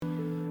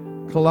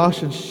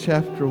Colossians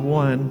chapter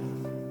 1.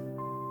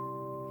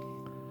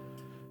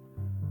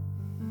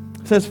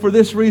 It says, for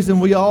this reason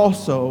we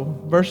also,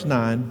 verse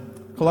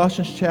 9,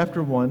 Colossians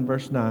chapter 1,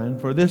 verse 9,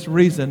 for this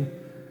reason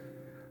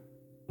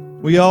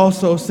we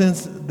also,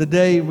 since the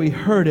day we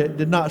heard it,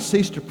 did not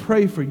cease to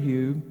pray for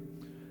you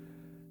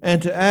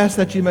and to ask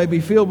that you may be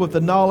filled with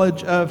the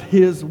knowledge of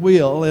His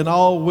will in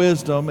all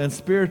wisdom and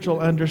spiritual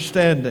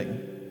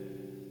understanding,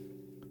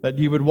 that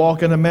you would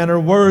walk in a manner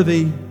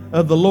worthy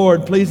of the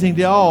Lord, pleasing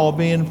to all,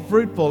 being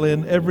fruitful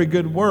in every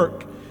good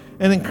work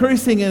and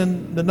increasing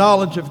in the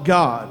knowledge of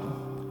God,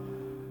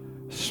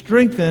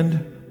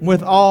 strengthened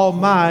with all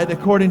might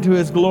according to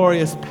His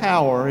glorious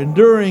power,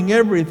 enduring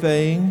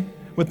everything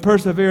with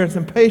perseverance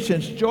and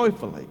patience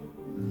joyfully,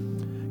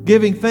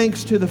 giving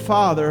thanks to the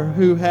Father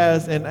who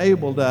has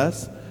enabled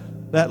us,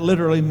 that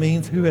literally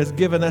means who has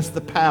given us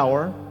the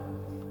power,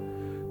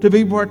 to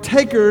be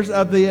partakers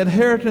of the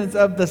inheritance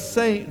of the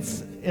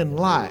saints in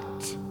light.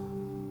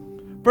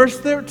 Verse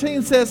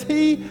 13 says,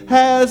 He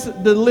has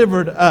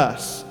delivered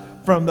us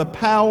from the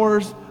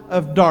powers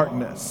of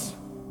darkness.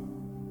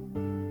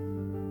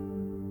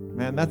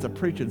 Man, that's a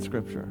preaching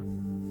scripture.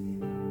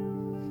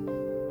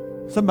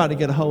 Somebody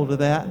get a hold of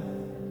that.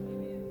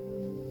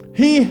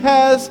 He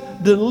has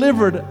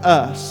delivered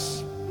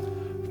us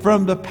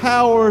from the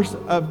powers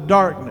of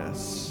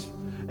darkness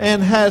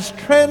and has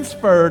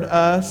transferred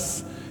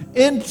us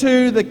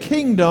into the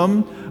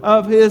kingdom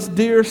of His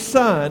dear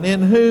Son,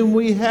 in whom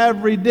we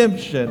have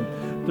redemption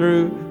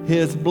through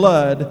His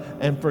blood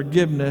and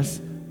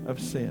forgiveness of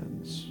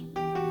sins.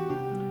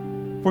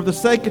 For the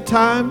sake of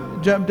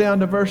time, jump down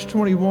to verse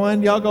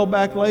 21. Y'all go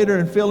back later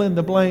and fill in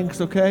the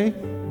blanks, okay?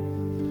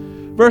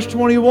 Verse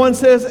 21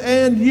 says,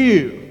 and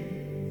you.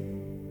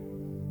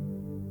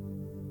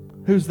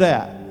 Who's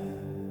that?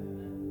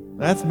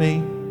 That's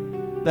me.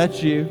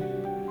 That's you.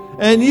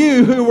 And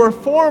you who were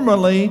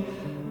formerly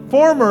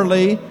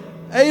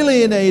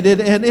alienated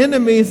and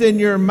enemies in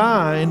your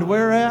mind,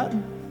 where at?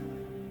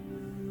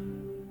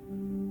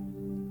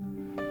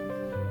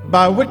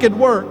 By wicked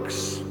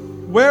works.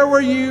 Where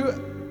were you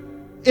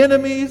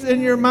enemies in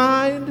your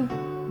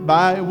mind?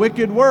 By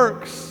wicked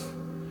works.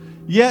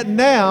 Yet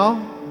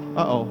now,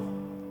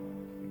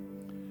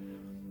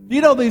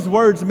 you know these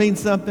words mean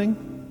something?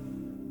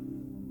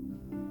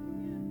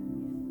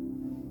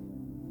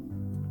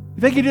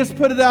 You think you just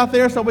put it out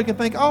there so we can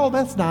think, oh,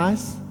 that's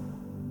nice.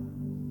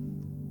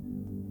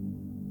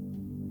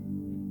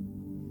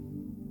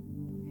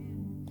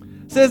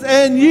 It says,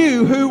 and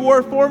you who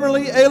were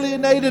formerly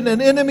alienated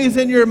and enemies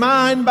in your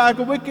mind by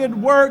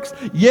wicked works,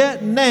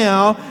 yet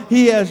now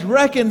He has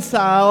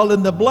reconciled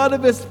in the blood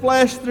of His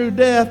flesh through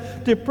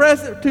death to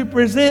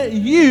present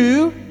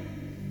you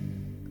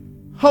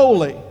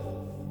holy,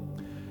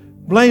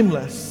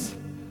 blameless,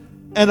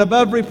 and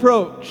above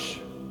reproach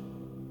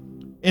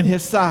in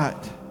His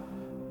sight,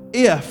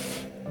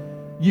 if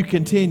you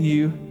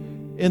continue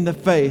in the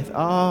faith.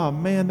 Oh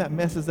man, that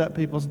messes up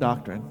people's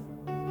doctrine.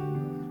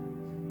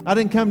 I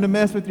didn't come to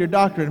mess with your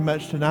doctrine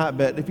much tonight,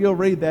 but if you'll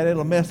read that,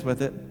 it'll mess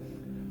with it.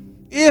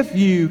 If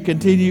you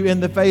continue in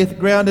the faith,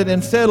 grounded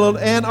and settled,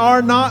 and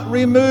are not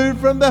removed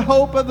from the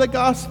hope of the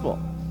gospel,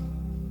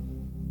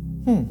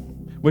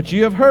 which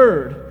you have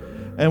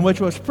heard, and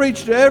which was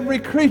preached to every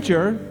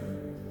creature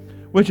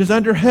which is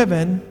under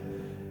heaven,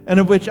 and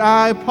of which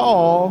I,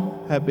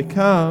 Paul, have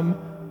become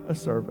a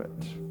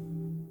servant.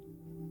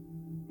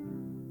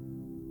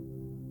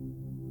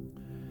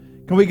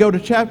 Can we go to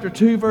chapter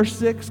 2, verse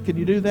 6? Can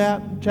you do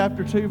that?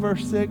 Chapter 2,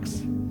 verse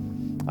 6.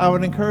 I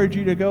would encourage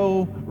you to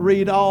go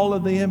read all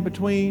of the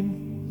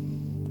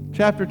in-between.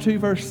 Chapter 2,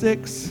 verse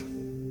 6.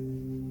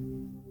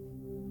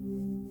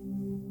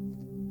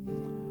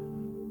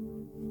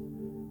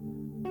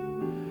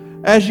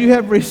 As you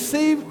have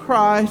received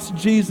Christ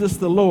Jesus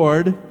the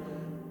Lord.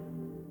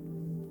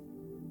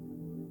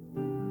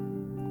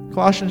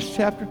 Colossians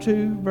chapter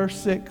 2, verse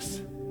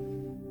 6.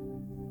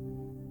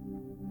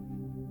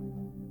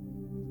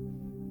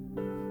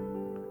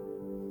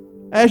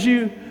 As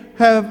you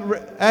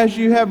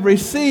have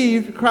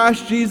received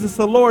Christ Jesus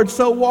the Lord,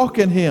 so walk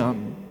in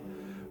Him,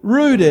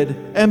 rooted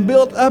and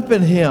built up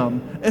in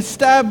Him,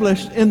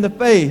 established in the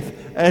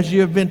faith as you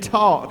have been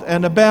taught,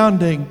 and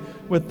abounding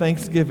with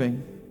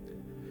thanksgiving.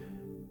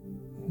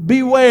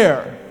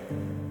 Beware.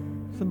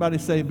 Somebody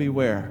say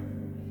beware.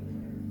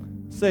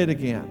 Say it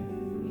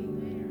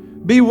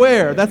again.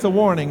 Beware. That's a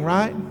warning,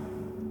 right?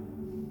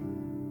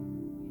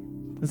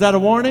 Is that a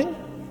warning?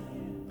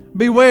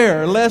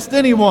 Beware lest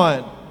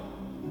anyone.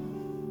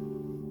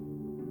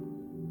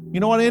 You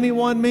know what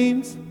anyone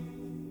means?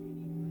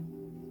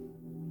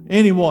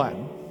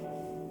 Anyone.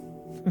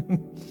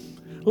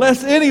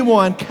 Lest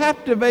anyone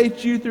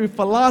captivate you through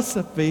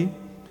philosophy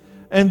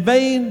and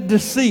vain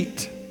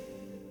deceit,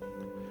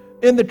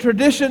 in the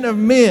tradition of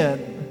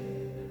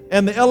men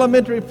and the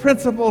elementary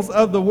principles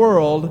of the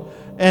world,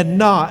 and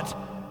not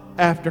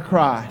after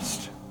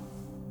Christ.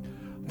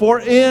 For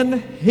in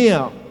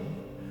Him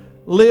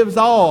lives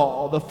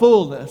all the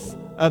fullness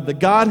of the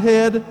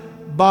Godhead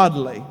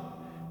bodily.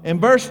 And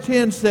verse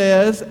 10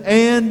 says,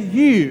 and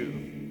you.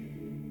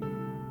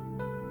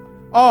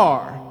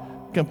 are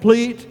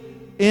complete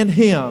in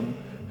Him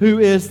who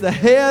is the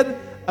head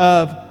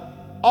of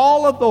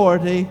all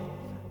authority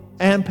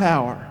and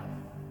power.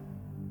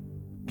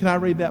 Can I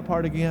read that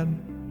part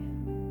again?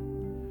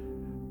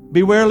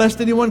 Beware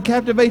lest anyone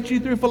captivate you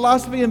through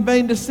philosophy and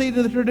vain deceit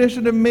in the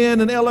tradition of men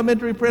and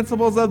elementary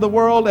principles of the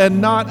world, and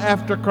not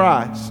after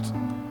Christ.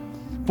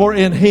 For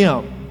in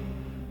Him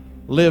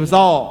lives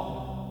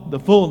all the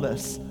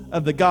fullness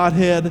of the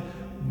Godhead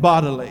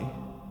bodily.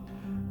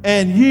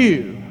 And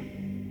you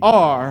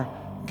are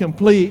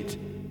complete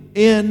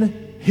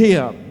in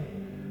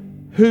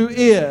Him who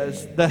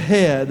is the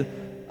head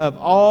of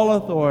all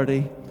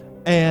authority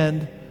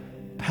and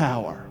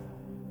power.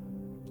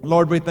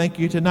 Lord, we thank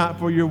you tonight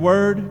for your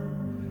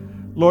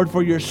word. Lord,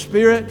 for your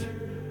spirit.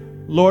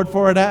 Lord,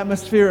 for an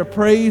atmosphere of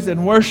praise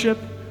and worship.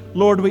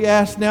 Lord, we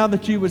ask now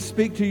that you would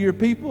speak to your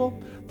people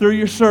through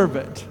your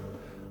servant.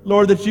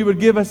 Lord, that you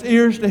would give us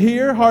ears to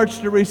hear, hearts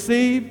to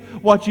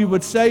receive what you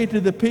would say to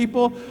the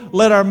people.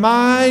 Let our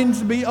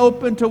minds be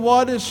open to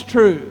what is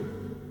true.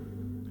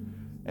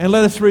 And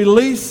let us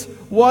release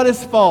what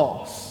is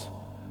false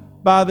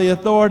by the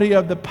authority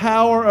of the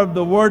power of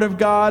the Word of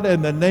God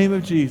in the name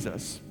of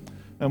Jesus.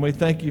 And we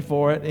thank you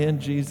for it in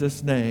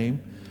Jesus'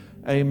 name.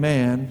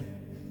 Amen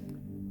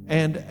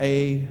and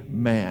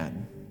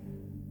amen.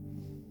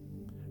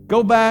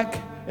 Go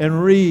back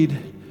and read,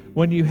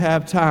 when you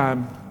have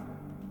time,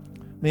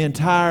 the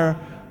entire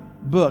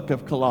book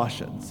of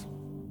Colossians.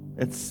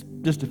 It's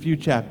just a few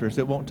chapters.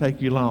 It won't take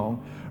you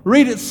long.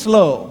 Read it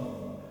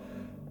slow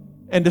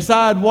and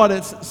decide what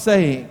it's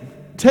saying.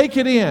 Take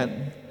it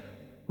in.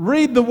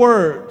 Read the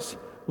words.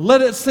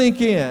 Let it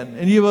sink in,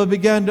 and you will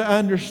begin to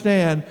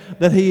understand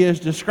that he is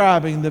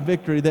describing the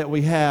victory that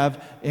we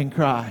have in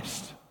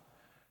Christ.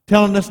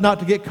 Telling us not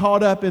to get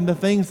caught up in the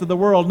things of the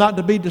world, not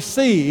to be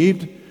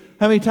deceived.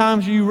 How many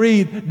times you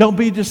read, don't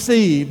be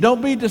deceived.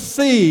 Don't be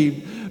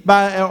deceived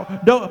by,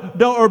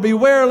 or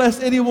beware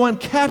lest anyone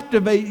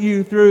captivate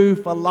you through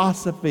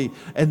philosophy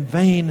and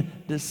vain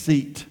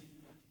deceit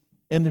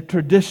in the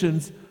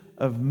traditions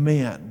of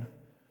men.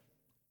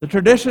 The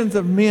traditions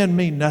of men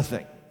mean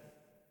nothing.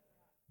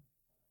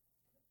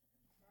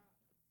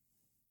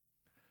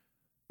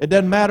 It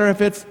doesn't matter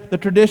if it's the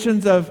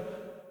traditions of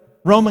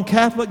Roman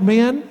Catholic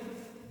men.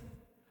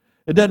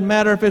 It doesn't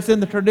matter if it's in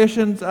the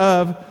traditions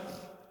of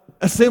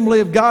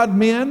Assembly of God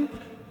men.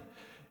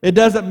 It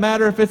doesn't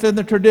matter if it's in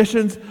the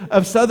traditions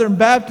of Southern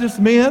Baptist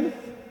men.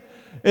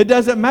 It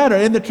doesn't matter.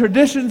 In the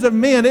traditions of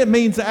men, it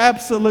means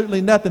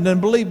absolutely nothing.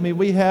 And believe me,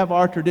 we have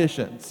our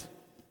traditions.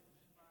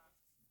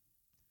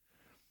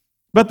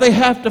 But they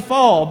have to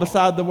fall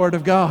beside the Word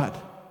of God.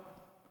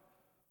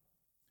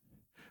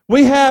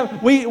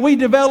 We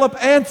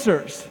develop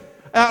answers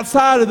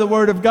outside of the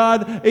Word of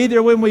God,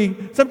 either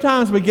when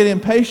sometimes we get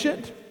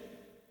impatient.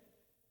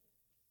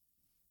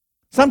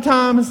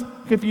 Sometimes,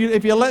 if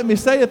you let me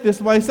say it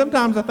this way,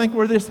 sometimes I think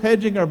we're just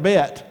hedging our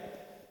bet.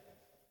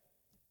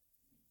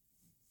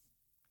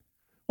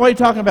 What are you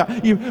talking about?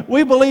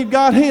 We believe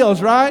God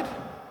heals, right?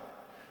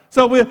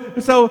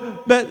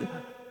 But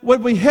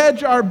would we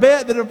hedge our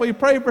bet that if we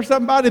pray for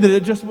somebody that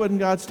it just wasn't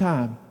God's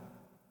time?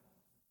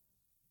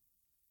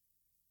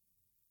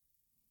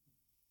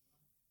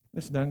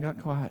 This done got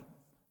quiet.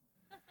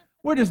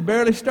 We're just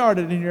barely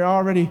started and you're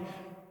already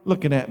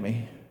looking at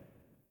me.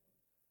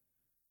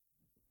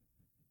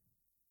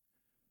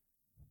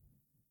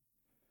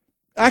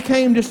 I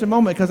came just a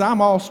moment because I'm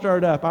all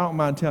stirred up. I don't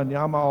mind telling you,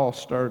 I'm all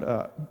stirred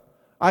up.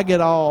 I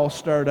get all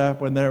stirred up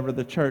whenever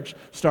the church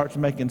starts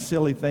making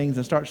silly things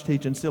and starts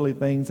teaching silly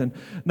things, and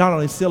not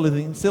only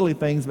silly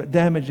things, but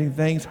damaging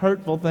things,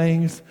 hurtful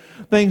things,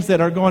 things that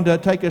are going to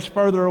take us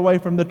further away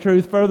from the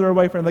truth, further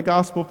away from the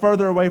gospel,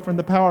 further away from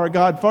the power of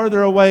God,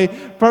 further away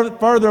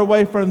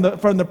from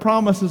the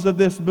promises of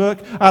this book.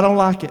 I don't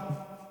like it.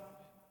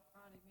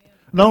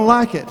 I don't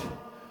like it.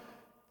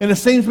 And it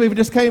seems we've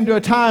just came to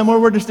a time where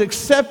we're just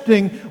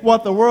accepting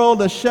what the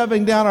world is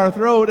shoving down our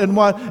throat and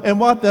what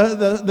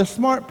the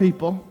smart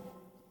people.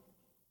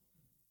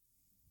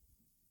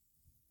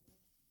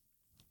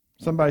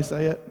 Somebody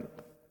say it.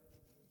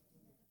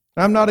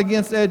 I'm not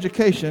against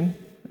education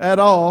at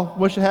all.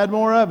 Wish I had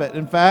more of it,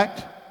 in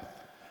fact.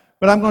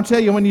 But I'm going to tell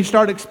you, when you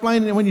start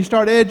explaining and when you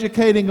start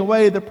educating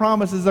away the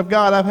promises of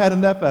God, I've had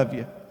enough of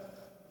you.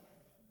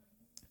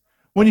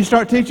 When you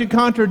start teaching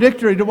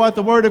contradictory to what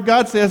the Word of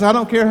God says, I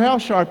don't care how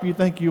sharp you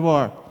think you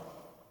are.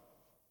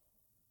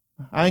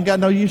 I ain't got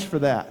no use for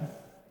that.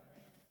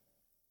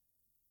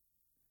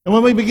 And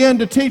when we begin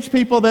to teach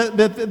people that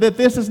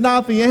this is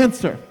not the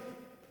answer,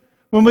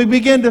 when we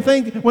begin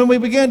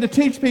to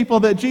teach people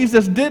that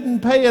Jesus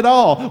didn't pay it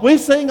all, we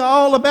sing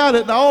all about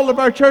it in all of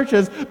our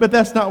churches, but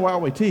that's not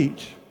what we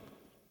teach.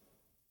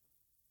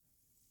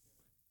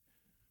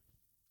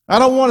 I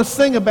don't want to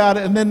sing about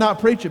it and then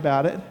not preach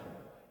about it.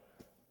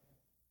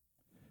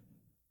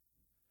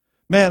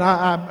 Man,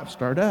 I'm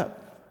stirred up.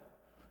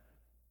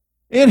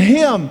 In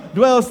Him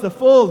dwells the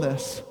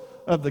fullness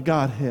of the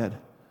Godhead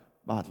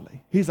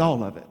bodily. He's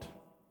all of it.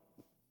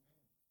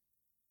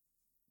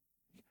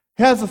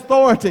 He has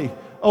authority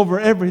over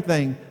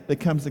everything that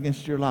comes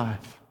against your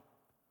life.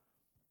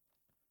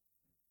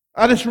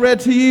 I just read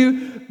to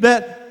you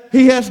that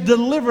He has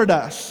delivered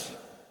us.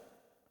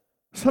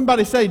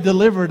 Somebody say,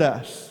 delivered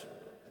us.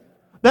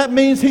 That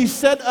means He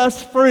set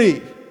us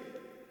free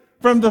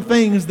from the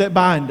things that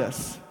bind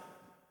us.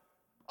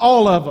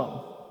 All of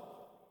them.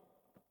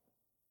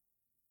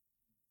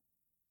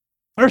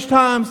 There's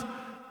times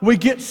we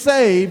get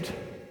saved,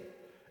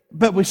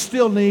 but we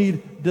still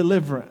need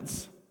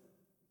deliverance.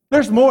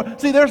 There's more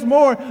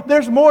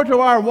to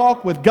our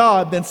walk with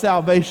God than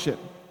salvation.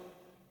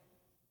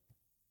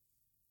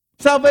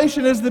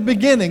 Salvation is the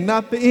beginning,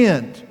 not the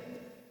end.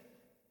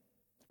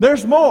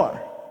 There's more.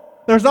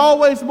 There's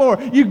always more.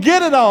 You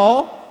get it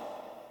all,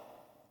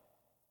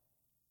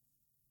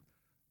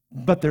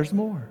 but there's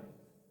more.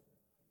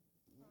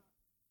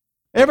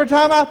 Every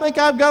time I think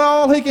I've got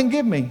all He can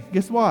give me,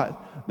 guess what?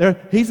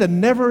 He's a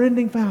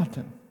never-ending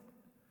fountain.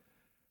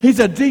 He's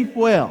a deep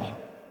well.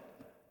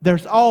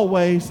 There's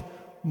always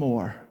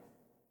more.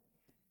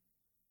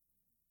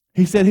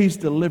 He said He's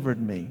delivered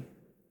me.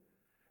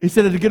 He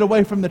said to get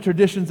away from the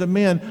traditions of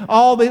men.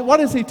 What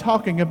is He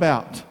talking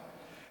about?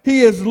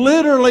 He is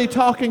literally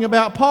talking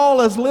about,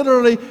 Paul is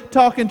literally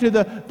talking to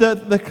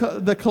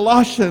the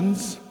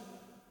Colossians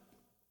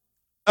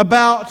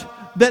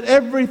about that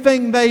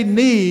everything they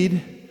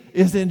need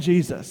is in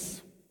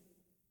Jesus.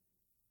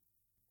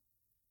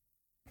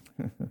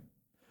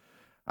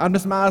 I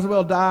just might as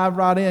well dive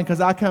right in because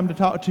I come to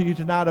talk to you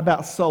tonight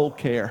about soul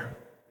care.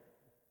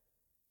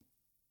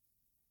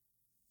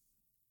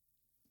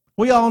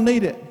 We all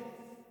need it.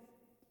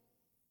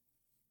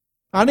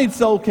 I need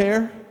soul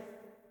care.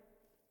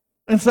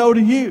 And so do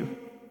you.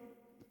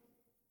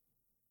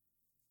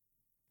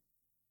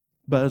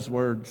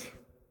 Buzzwords.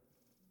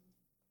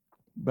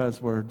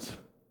 Buzzwords.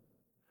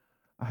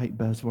 I hate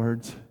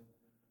buzzwords.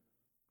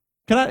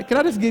 Can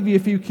I just give you a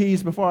few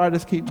keys before I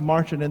just keep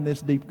marching in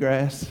this deep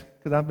grass?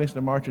 Because I'm fixing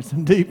to march in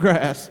some deep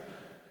grass.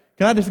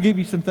 Can I just give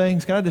you some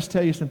things? Can I just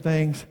tell you some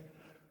things?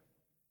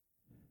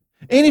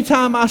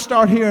 Anytime I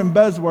start hearing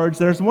buzzwords,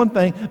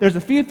 there's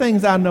a few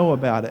things I know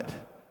about it.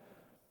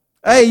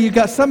 Hey, you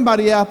got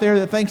somebody out there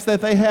that thinks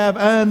that they have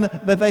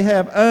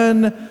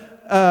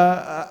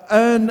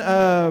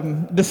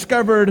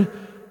undiscovered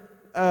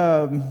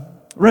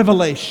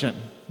revelation,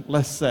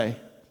 let's say.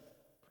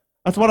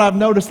 That's what I've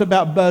noticed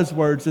about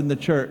buzzwords in the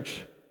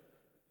church.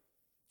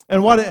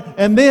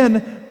 And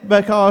then,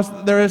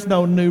 because there is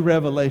no new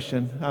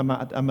revelation,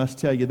 I must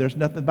tell you, there's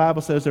nothing. The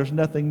Bible says there's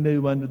nothing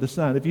new under the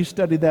sun. If you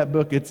study that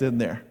book, it's in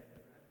there.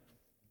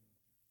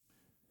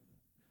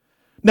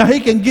 Now, He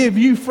can give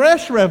you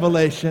fresh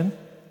revelation,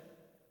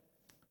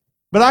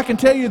 but I can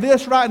tell you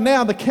this right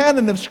now, the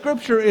canon of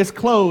Scripture is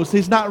closed.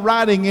 He's not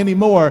writing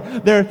anymore.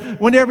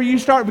 Whenever you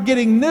start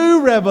getting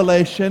new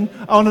revelation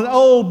on an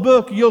old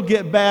book, you'll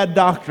get bad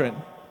doctrine.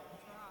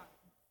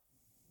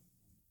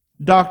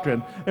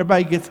 Doctrine.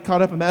 Everybody gets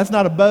caught up in that. That's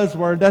not a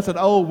buzzword. That's an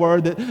old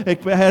word that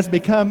it has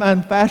become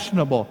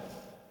unfashionable.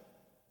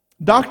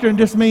 Doctrine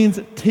just means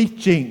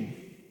teaching.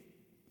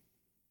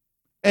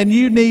 And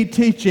you need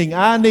teaching.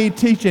 I need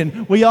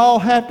teaching. We all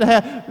have to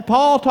have.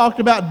 Paul talked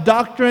about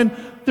doctrine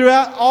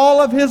throughout all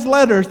of his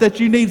letters, that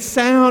you need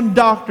sound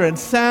doctrine,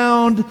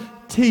 sound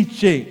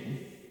teaching.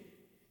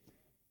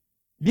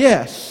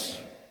 Yes.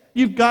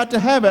 You've got to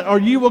have it, or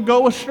you will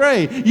go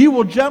astray. You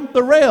will jump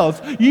the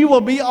rails. You will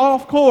be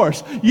off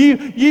course.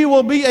 You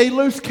will be a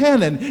loose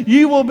cannon.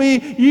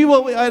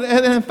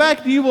 And in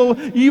fact, you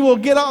will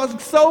get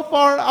so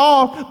far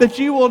off that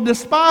you will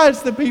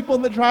despise the people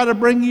that try to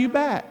bring you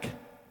back.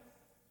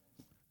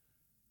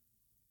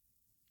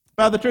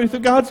 By the truth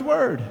of God's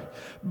Word.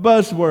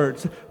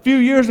 Buzzwords. A few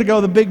years ago,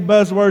 the big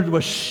buzzword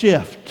was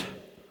shift.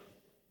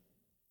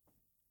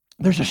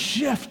 There's a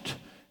shift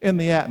in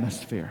the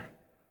atmosphere.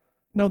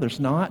 No, there's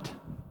not.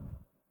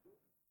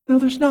 No,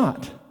 there's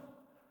not.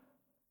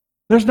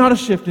 There's not a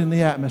shift in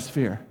the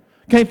atmosphere.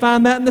 Can't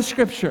find that in the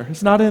Scripture.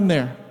 It's not in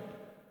there.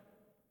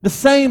 The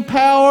same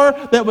power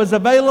that was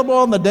available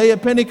on the day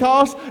of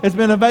Pentecost has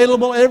been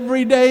available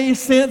every day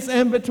since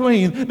and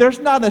between. There's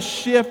not a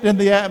shift in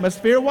the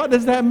atmosphere. What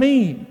does that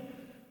mean?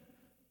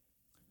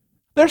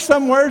 There's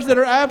some words that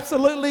are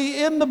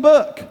absolutely in the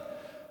book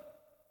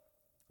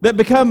that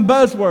become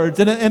buzzwords.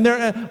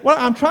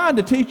 I'm trying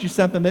to teach you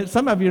something that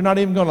some of you are not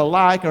even going to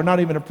like or not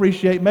even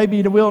appreciate. Maybe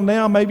you will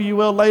now, maybe you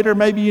will later,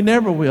 maybe you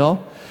never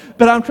will.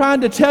 But I'm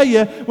trying to tell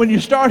you, when you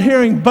start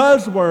hearing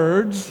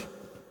buzzwords,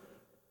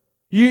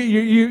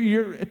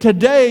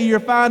 today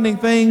you're finding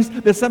things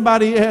that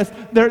somebody has.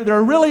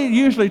 They're really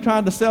usually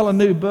trying to sell a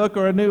new book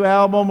or a new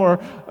album or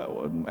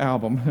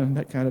album.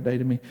 That kind of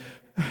dated me.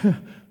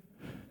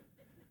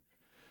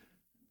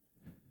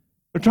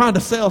 They're trying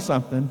to sell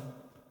something.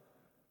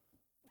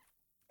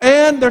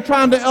 And they're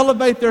trying to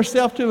elevate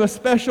themselves to a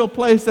special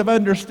place of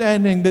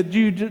understanding that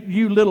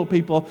you little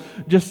people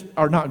just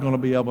are not going to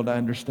be able to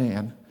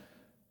understand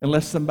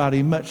unless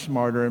somebody much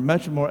smarter and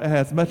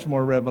has much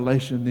more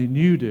revelation than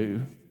you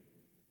do.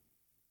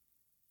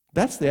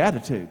 That's the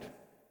attitude.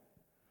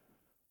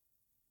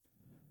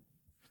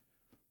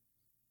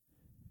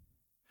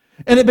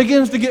 And it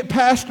begins to get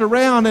passed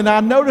around, and I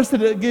notice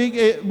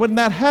that when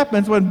that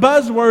happens, when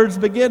buzzwords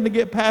begin to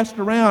get passed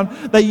around,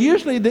 they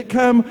usually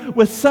come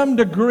with some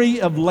degree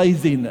of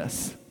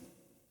laziness.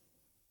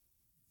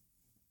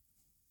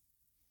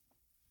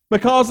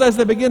 Because as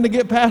they begin to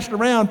get passed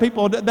around,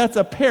 people, that's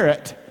a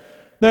parrot.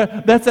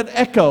 That's an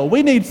echo.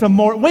 We need some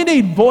more. We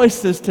need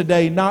voices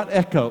today, not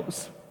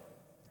echoes.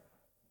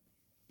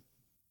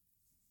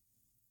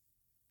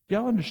 Do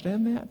y'all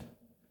understand that?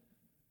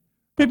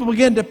 People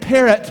begin to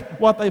parrot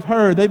what they've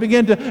heard. They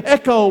begin to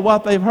echo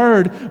what they've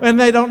heard, and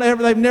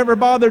they've never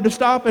bothered to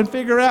stop and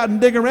figure out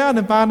and dig around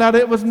and find out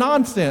it was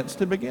nonsense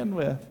to begin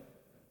with.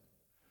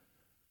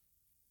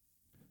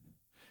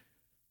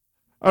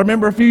 I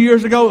remember a few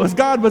years ago, it was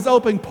God was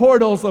opening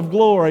portals of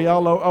glory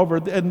all over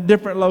in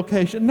different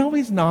locations. No,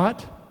 He's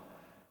not.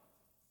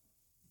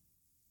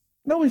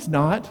 No, He's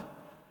not.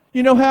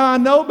 You know how I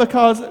know?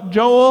 Because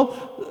Joel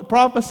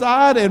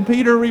prophesied and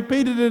Peter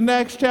repeated it in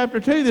Acts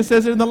chapter 2 that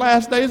says, in the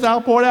last days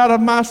I'll pour out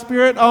of my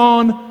Spirit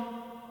on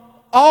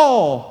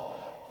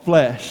all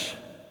flesh.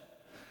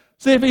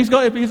 See, if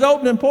he's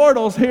opening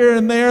portals here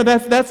and there,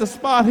 that's a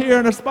spot here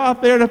and a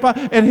spot there,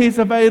 and He's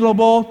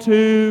available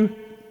to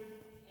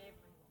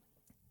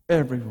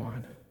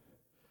everyone.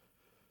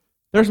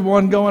 There's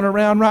one going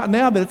around right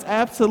now that's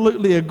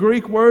absolutely a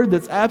Greek word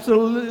that's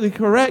absolutely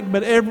correct,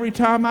 but every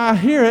time I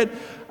hear it,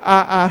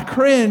 I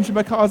cringe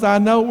because I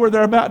know where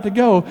they're about to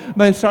go. And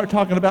they start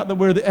talking about that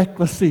we're the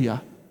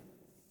ecclesia.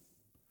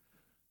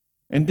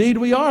 Indeed,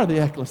 we are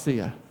the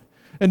ecclesia.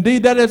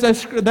 Indeed, that is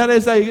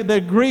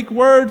the Greek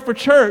word for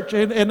church,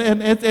 and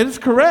it's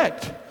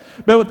correct.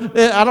 But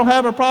I don't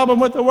have a problem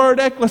with the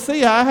word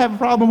ecclesia. I have a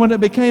problem when it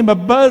became a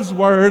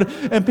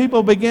buzzword and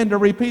people began to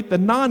repeat the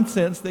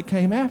nonsense that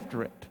came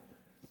after it.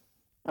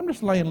 I'm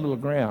just laying a little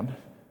ground.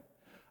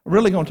 I'm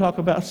really going to talk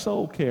about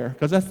soul care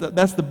because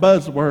that's the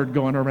buzzword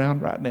going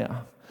around right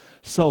now.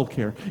 Soul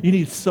care. You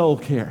need soul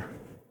care.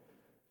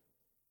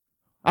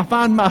 I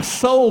find my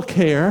soul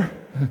care.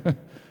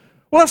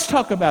 Well, let's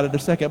talk about it a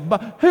second.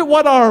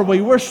 What are we?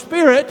 We're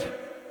spirit,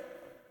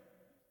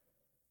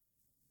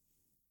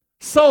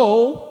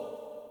 soul,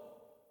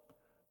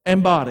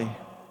 and body.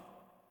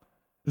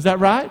 Is that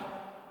right?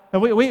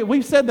 And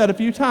we've said that a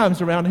few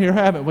times around here,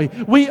 haven't we?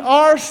 We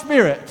are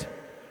spirit.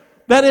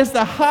 That is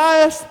the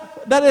highest.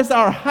 That is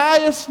our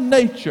highest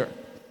nature.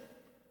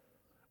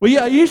 We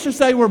used to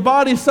say we're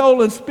body,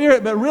 soul, and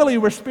spirit, but really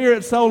we're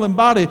spirit, soul, and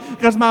body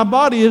because my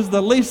body is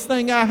the least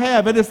thing I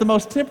have. It is the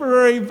most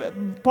temporary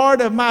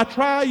part of my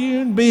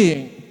triune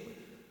being.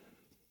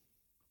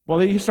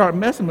 Well, you start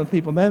messing with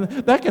people,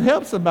 then that could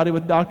help somebody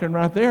with doctrine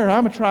right there.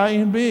 I'm a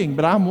triune being,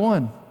 but I'm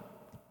one.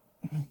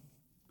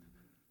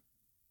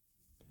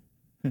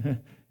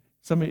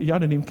 Some of y'all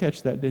didn't even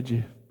catch that, did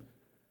you?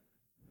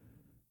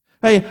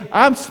 Hey,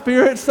 I'm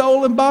spirit,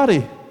 soul, and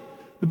body.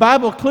 The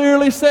Bible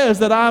clearly says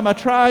that I'm a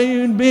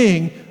triune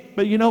being,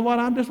 but you know what?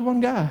 I'm just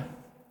one guy.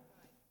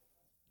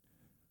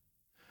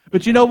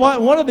 But you know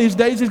what? One of these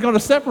days He's going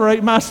to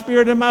separate my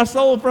spirit and my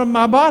soul from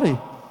my body.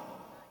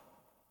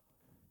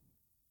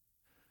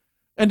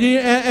 And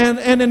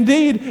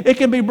indeed, it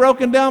can be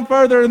broken down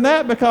further than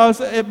that because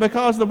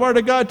the Word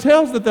of God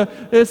tells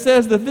it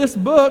says that this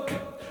book,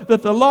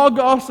 that the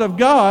Logos of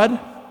God,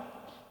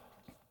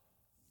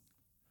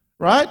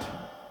 right?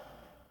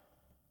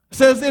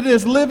 Says it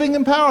is living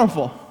and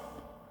powerful,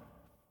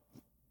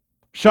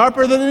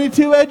 sharper than any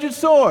two-edged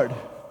sword.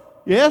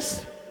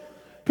 Yes?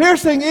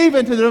 Piercing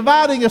even to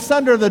dividing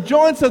asunder the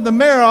joints of the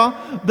marrow,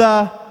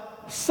 the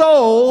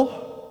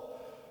soul,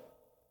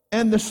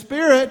 and the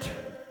spirit,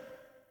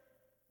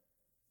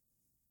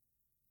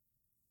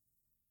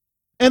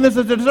 and is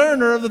a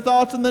discerner of the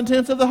thoughts and the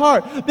intents of the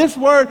heart. This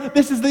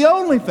is the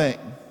only thing.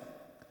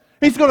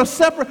 He's going to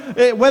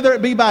separate, whether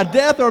it be by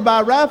death or by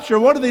rapture,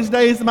 one of these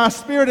days my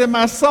spirit and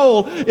my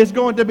soul is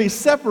going to be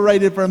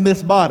separated from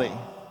this body.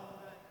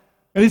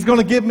 And He's going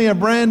to give me a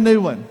brand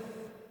new one.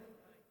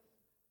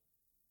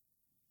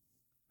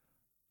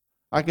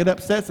 I could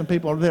upset some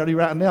people already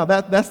right now.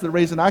 That's the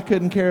reason I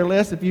couldn't care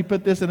less if you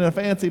put this in a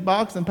fancy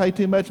box and pay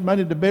too much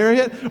money to bury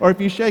it, or if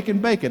you shake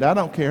and bake it. I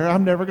don't care.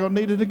 I'm never going to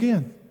need it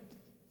again.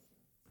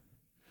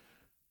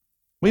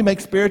 We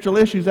make spiritual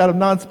issues out of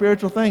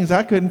non-spiritual things.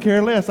 I couldn't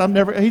care less. I'm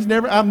never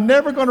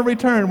going to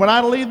return. When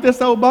I leave this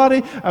old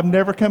body, I'm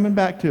never coming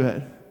back to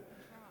it.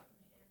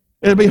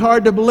 It'll be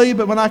hard to believe,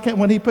 but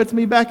when He puts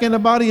me back in the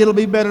body, it'll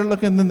be better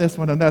looking than this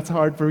one. And that's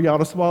hard for y'all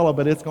to swallow,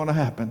 but it's going to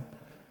happen.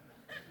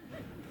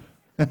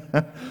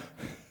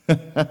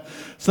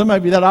 Some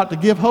of you, that ought to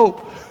give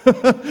hope.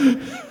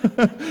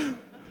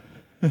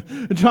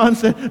 John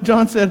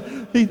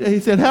said,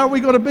 he said, how are we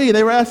going to be?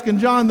 They were asking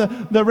John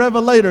the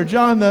Revelator,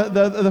 John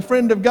the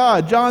friend of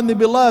God, John the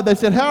beloved. They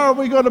said, how are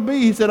we going to be?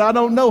 He said, I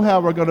don't know how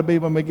we're going to be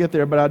when we get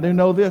there, but I do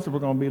know this, we're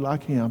going to be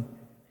like Him.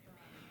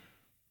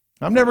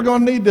 I'm never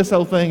going to need this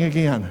old thing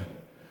again.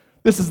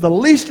 This is the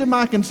least of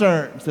my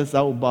concerns, this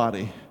old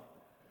body.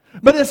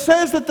 But it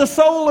says that the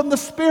soul and the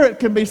spirit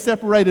can be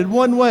separated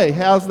one way.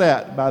 How's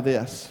that? By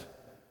this.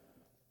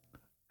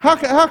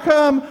 How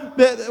come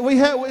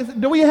that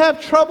do we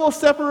have trouble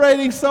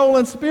separating soul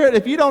and spirit?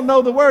 If you don't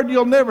know the word,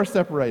 you'll never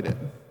separate it.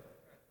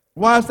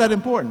 Why is that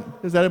important?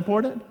 Is that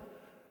important?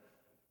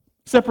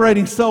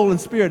 Separating soul and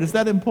spirit, is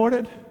that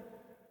important?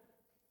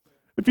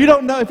 If you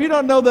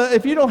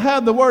don't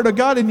have the word of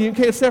God and you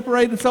can't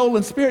separate the soul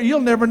and spirit,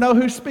 you'll never know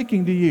who's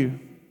speaking to you.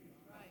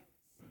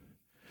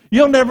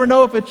 You'll never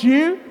know if it's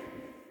you,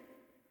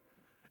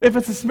 if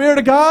it's the Spirit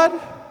of God,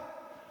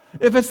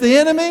 if it's the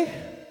enemy,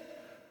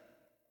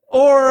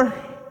 or,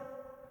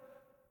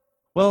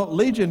 well,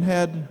 Legion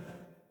had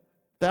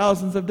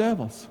thousands of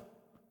devils.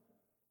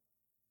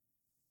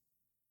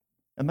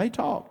 And they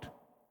talked.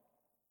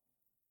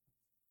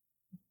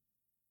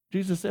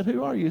 Jesus said,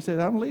 "Who are you?" He said,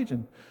 "I'm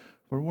Legion,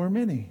 for we're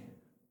many."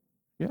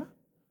 Yeah?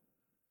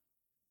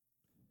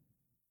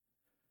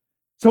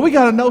 So we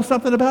got to know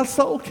something about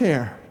soul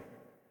care.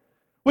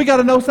 We got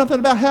to know something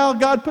about how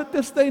God put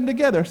this thing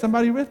together.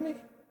 Somebody with me?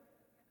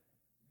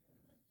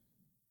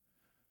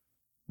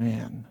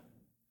 Man.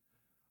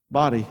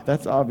 Body,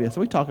 that's obvious.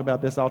 We talk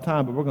about this all the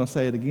time, but we're going to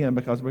say it again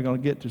because we're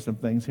going to get to some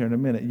things here in a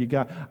minute.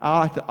 I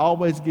like to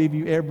always give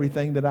you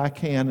everything that I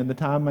can in the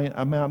time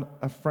amount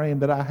of frame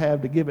that I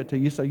have to give it to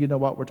you so you know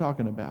what we're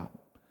talking about.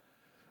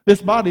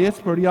 This body,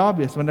 it's pretty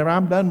obvious. Whenever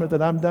I'm done with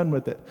it, I'm done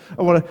with it.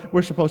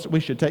 We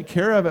should take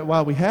care of it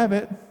while we have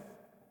it.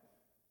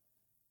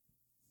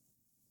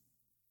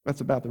 That's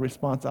about the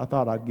response I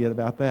thought I'd get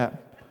about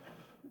that.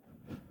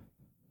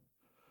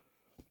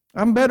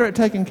 I'm better at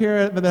taking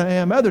care of it than I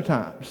am other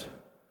times.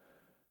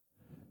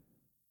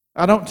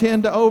 I don't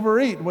tend to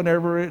overeat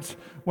whenever it's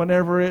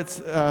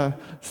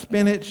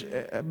spinach,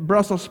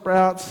 Brussels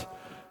sprouts,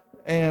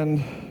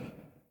 and,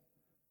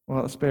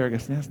 well,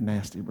 asparagus. That's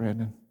nasty,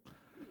 Brandon.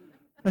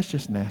 That's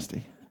just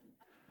nasty.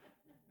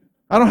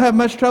 I don't have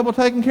much trouble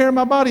taking care of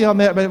my body on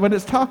that, but when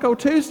it's Taco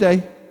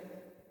Tuesday,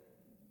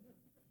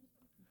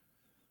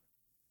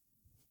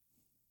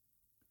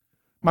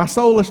 my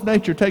soulless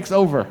nature takes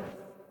over.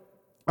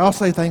 I'll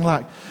say things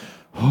like,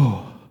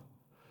 "Oh,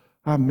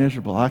 I'm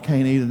miserable. I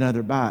can't eat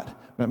another bite."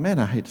 But man,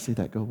 I hate to see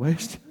that go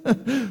waste.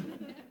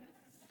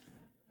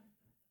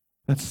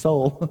 That's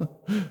soul.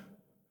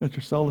 That's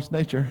your soulless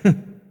nature.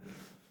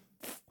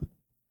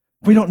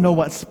 If we don't know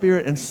what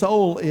spirit and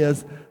soul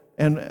is,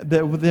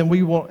 then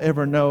we won't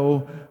ever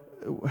know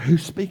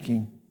who's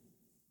speaking.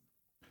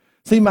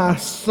 See, my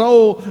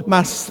soul,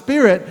 my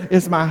spirit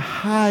is my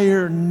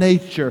higher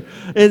nature.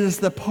 It is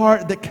the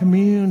part that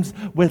communes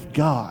with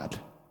God.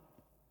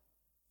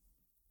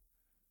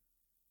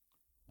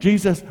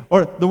 Jesus,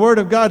 or the Word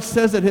of God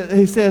says it.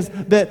 He says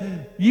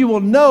that you will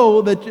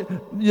know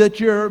that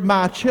you're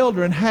my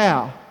children.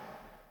 How?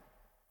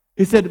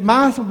 He said,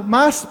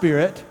 my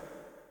spirit.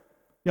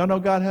 Y'all know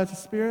God has a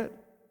spirit?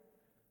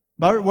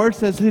 My Word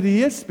says that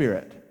He is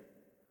spirit.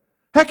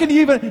 How can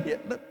you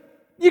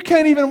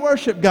can't even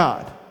worship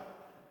God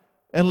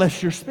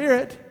unless you're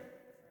spirit.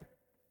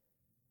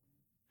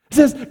 It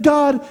says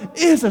God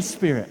is a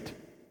spirit.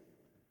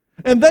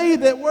 And they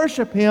that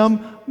worship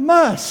Him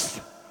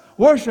must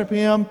worship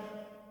Him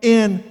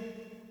in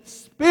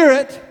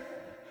spirit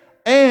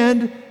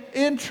and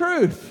in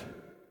truth.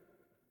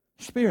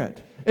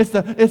 Spirit.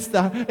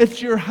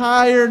 It's your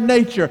higher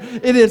nature.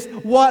 It is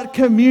what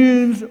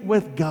communes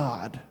with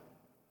God.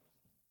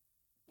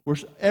 Where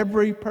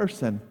every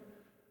person,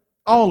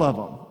 all of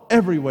them,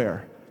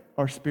 everywhere,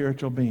 are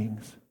spiritual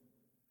beings.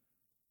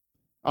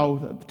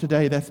 Oh,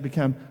 today that's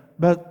become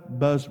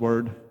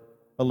buzzword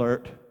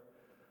alert.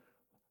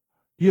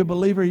 You a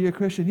believer? You a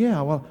Christian?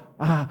 Yeah. Well,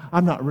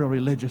 I'm not real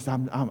religious.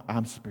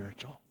 I'm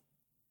spiritual.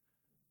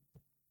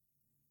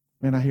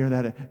 Man, I hear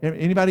that.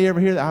 Anybody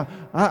ever hear that?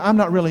 I'm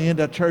not really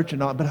into church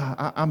and all, but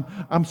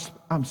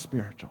I'm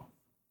spiritual.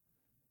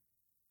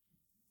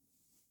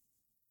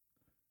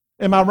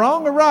 Am I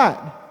wrong or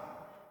right?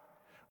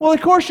 Well,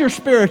 of course you're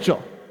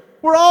spiritual.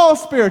 We're all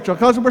spiritual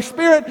because we're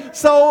spirit,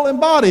 soul, and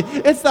body.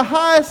 It's the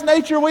highest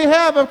nature we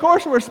have. Of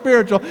course we're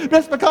spiritual.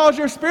 Just because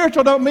you're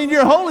spiritual don't mean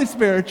you're wholly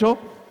spiritual.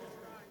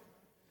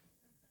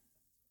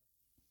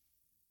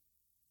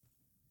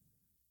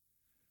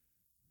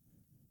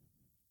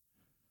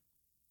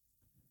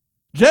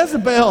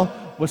 Jezebel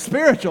was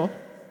spiritual.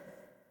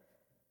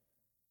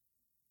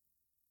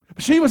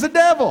 She was a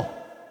devil.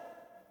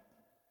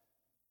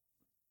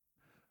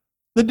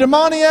 The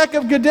demoniac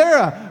of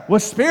Gadara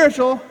was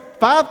spiritual.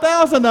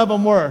 5,000 of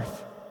them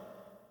worth.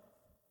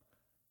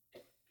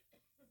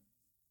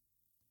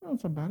 Oh,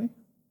 somebody.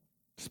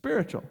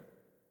 Spiritual.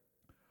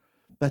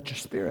 That's your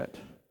spirit.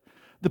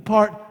 The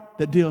part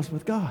that deals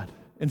with God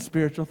and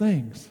spiritual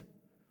things.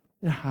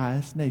 Your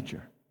highest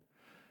nature.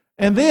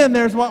 And then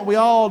there's what we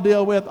all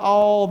deal with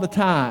all the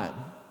time.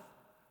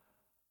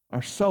 Our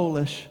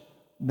soulish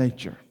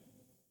nature.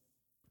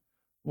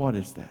 What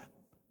is that?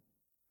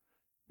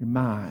 Your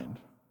mind.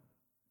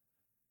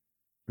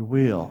 Your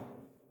will.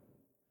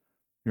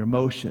 Your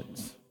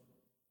emotions.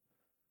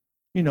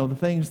 You know, the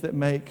things that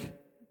make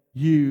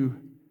you,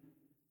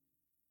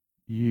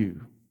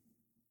 you.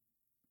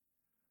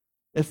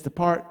 It's the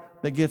part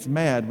that gets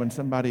mad when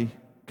somebody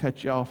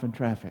cuts you off in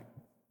traffic.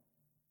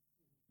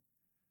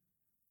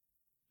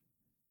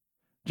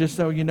 Just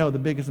so you know, the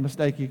biggest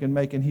mistake you can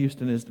make in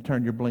Houston is to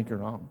turn your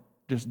blinker on.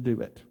 Just do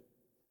it.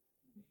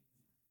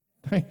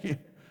 Thank you.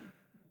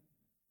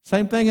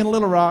 Same thing in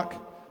Little Rock.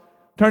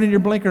 Turning your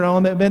blinker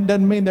on, that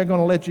doesn't mean they're going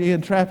to let you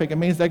in traffic. It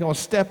means they're going to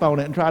step on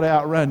it and try to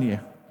outrun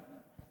you.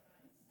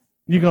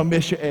 You're going to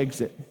miss your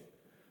exit.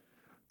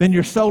 Then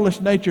your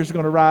soulish nature is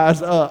going to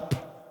rise up.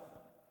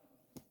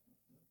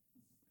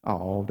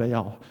 Oh,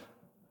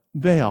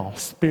 they all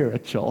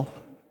spiritual.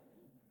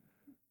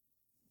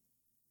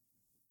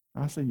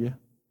 I see you.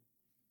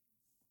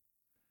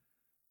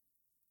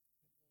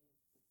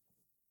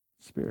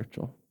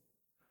 Spiritual.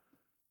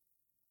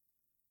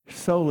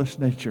 Soulish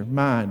nature,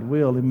 mind,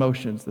 will,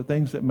 emotions, the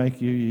things that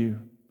make you you.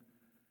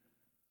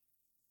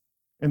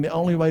 And the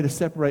only way to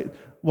separate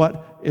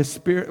what is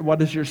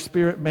your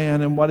spirit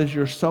man and what is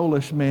your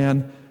soulish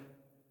man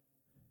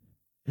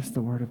is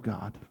the Word of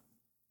God.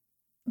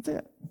 That's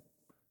it.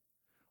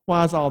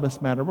 Why does all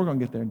this matter? We're going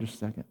to get there in just a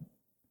second.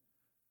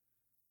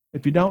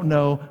 If you don't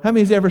know, how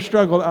many's ever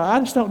struggled? I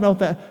just don't know if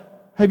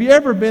that. Have you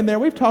ever been there?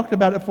 We've talked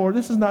about it before.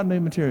 This is not new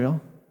material.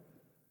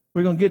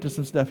 We're going to get to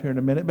some stuff here in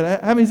a minute.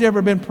 But how many's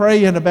ever been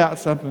praying about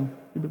something?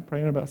 You've been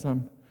praying about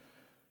something.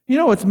 You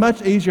know, it's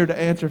much easier to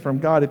answer from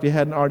God if you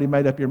hadn't already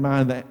made up your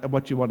mind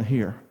what you want to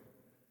hear.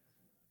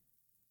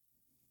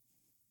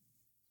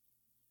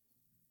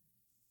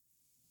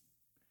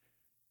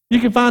 You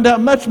can find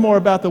out much more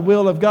about the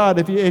will of God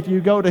if you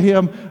go to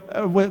Him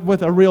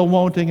with a real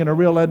wanting and a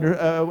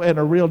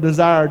real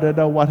desire to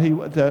know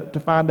to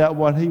find out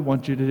what He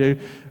wants you to do,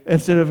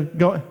 instead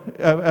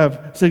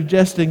of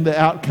suggesting the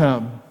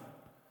outcome.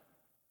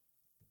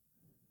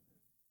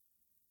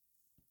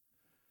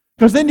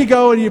 Because then you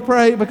go and you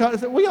pray,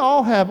 because I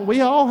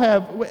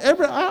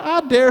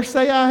dare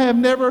say I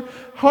have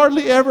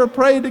hardly ever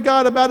prayed to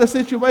God about a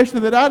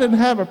situation that I didn't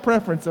have a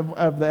preference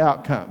of the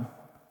outcome.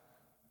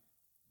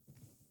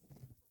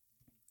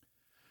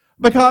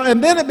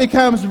 And then it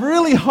becomes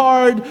really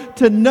hard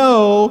to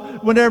know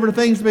whenever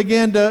things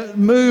begin to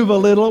move a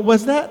little.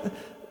 Was that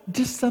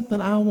just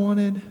something I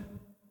wanted?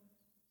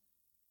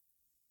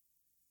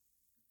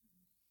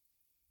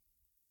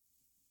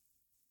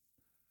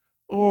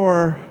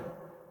 Or,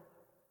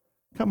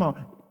 come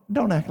on,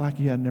 don't act like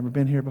you had never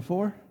been here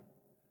before.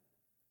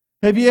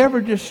 Have you ever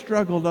just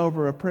struggled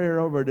over a prayer,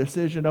 over a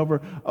decision,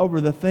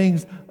 over the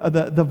things,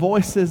 the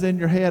voices in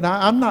your head?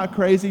 I'm not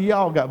crazy.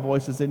 Y'all got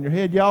voices in your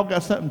head. Y'all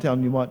got something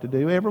telling you what to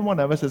do. Every one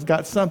of us has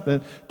got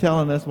something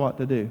telling us what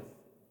to do.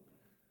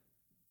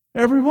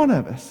 Every one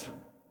of us.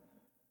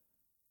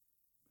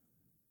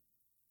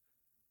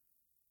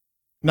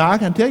 Now, I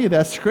can tell you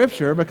that's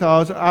Scripture,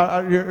 because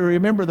I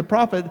remember the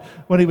prophet,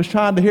 when he was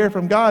trying to hear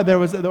from God, there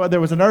was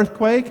an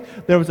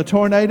earthquake, there was a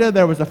tornado,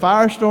 there was a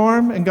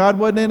firestorm, and God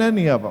wasn't in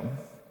any of them.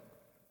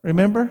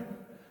 Remember?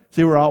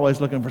 See, we're always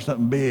looking for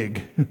something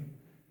big.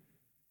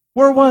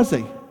 Where was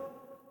he?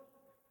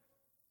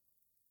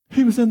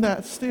 He was in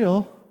that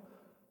still,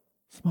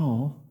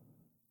 small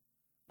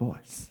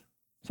voice.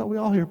 So we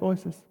all hear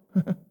voices.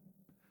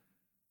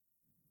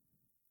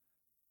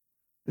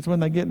 It's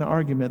when they get in an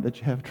argument that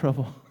you have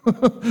trouble.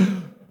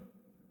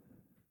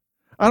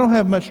 I don't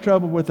have much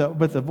trouble with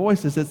the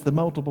voices. It's the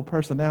multiple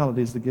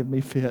personalities that give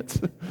me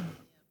fits.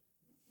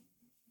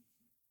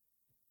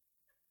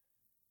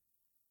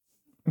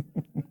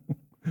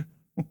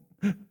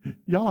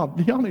 Y'all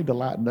need to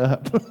lighten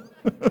up.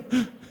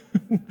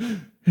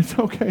 It's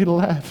okay to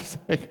laugh a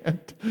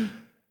second.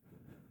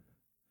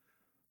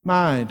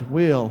 Mind,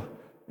 will,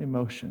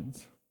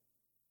 emotions.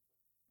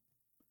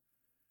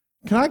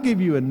 Can I give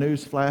you a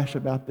news flash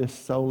about this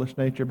soulish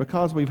nature?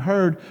 Because we've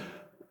heard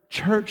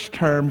church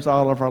terms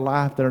all of our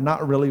life that are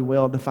not really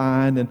well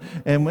defined,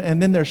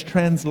 and then there's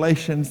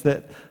translations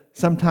that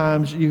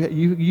sometimes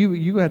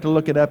you have to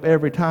look it up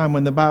every time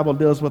when the Bible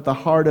deals with the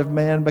heart of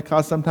man,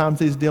 because sometimes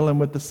he's dealing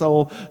with the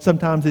soul,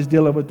 sometimes he's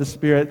dealing with the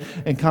spirit,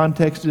 and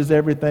context is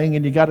everything,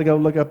 and you got to go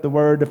look up the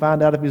word to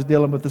find out if he's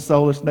dealing with the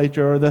soulish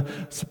nature or the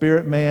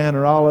spirit man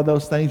or all of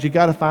those things. You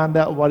got to find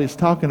out what he's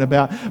talking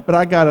about. But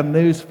I got a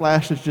news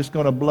flash that's just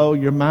going to blow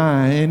your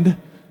mind.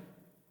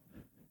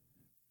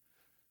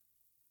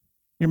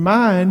 Your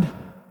mind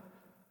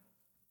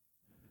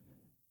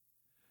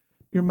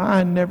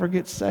never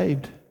gets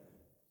saved.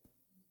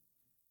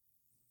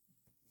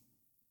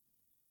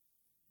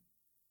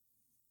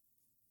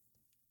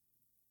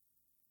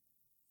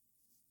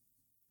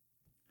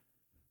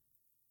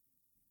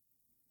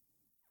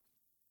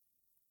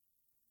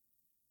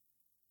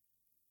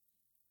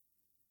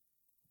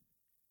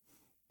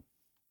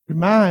 Your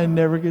mind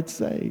never gets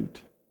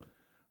saved.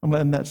 I'm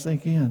letting that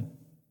sink in.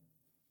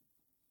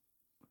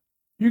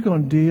 You're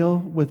going to deal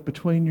with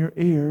between your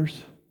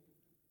ears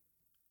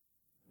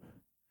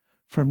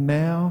from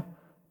now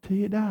till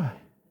you die.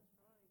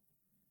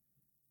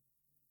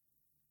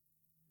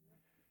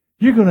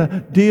 You're going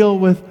to deal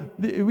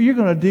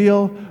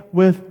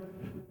with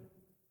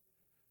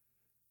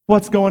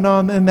what's going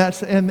on in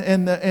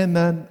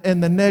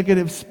the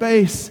negative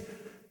space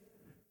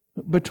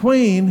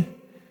between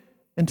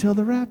until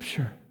the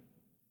rapture.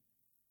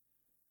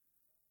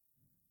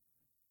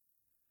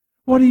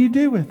 What do you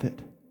do with it?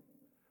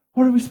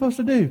 What are we supposed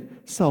to do?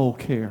 Soul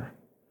care.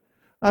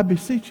 I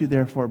beseech you,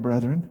 therefore,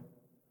 brethren,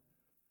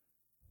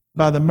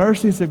 by the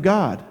mercies of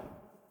God,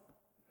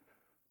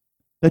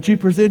 that you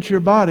present your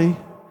body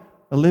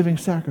a living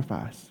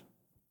sacrifice,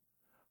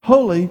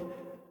 holy,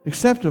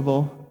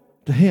 acceptable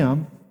to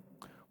Him,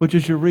 which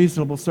is your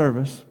reasonable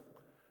service.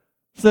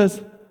 It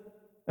says,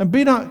 and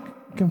be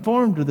not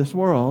conformed to this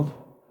world,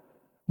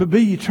 but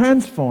be ye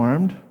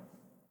transformed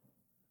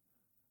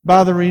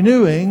by the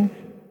renewing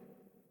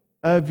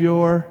of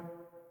your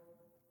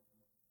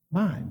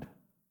mind,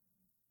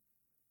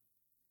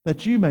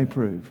 that you may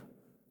prove.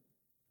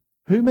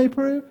 Who may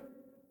prove?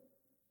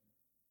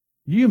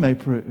 You may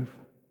prove.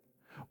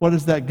 What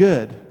is that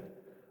good,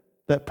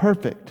 that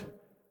perfect,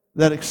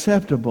 that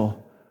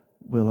acceptable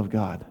will of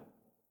God?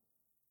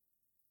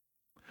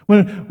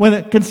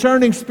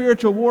 Concerning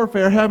spiritual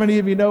warfare, how many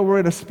of you know we're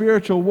in a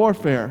spiritual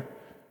warfare?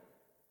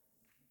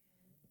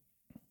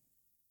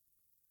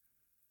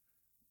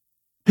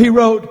 He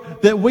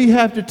wrote that we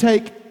have to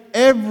take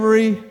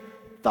every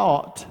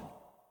thought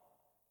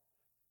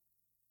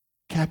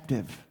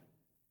captive.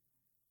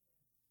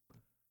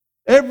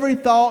 Every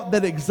thought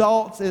that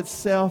exalts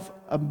itself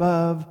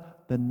above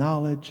the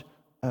knowledge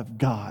of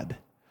God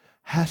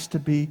has to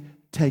be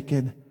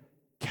taken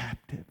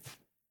captive.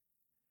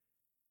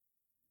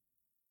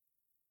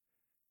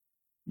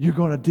 You're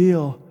going to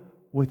deal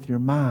with your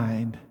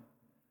mind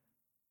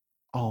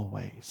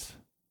always.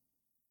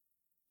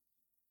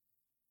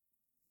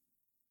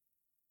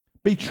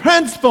 Be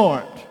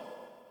transformed.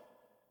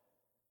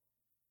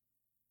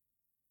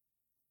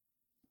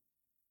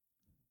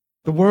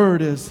 The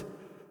word is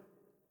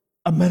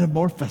a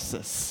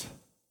metamorphosis.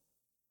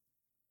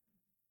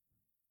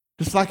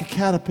 Just like a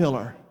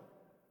caterpillar.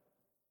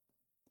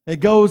 It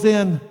goes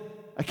in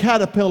a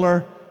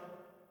caterpillar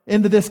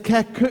into this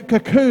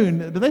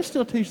cocoon. Do they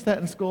still teach that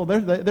in school?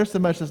 There's so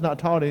much that's not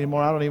taught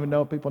anymore. I don't even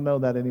know if people know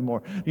that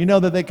anymore. You know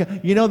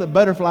that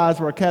butterflies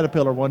were a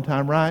caterpillar one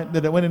time, right?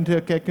 That it went into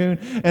a cocoon,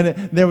 and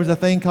there was a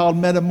thing called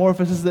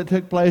metamorphosis that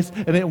took place,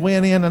 and it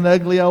went in an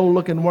ugly old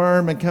looking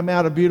worm and come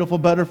out a beautiful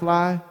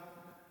butterfly.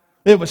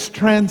 It was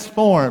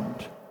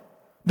transformed.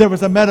 There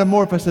was a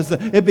metamorphosis.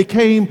 It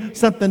became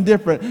something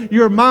different.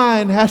 Your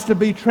mind has to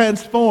be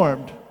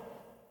transformed.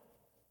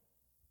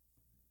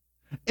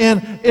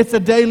 And it's a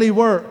daily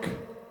work.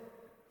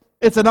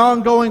 It's an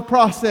ongoing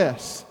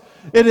process.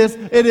 It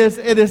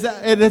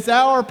is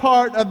our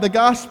part of the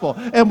gospel.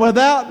 And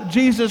without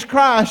Jesus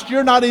Christ,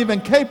 you're not even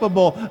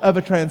capable of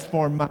a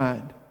transformed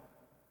mind.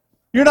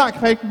 You're not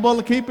capable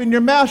of keeping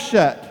your mouth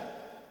shut.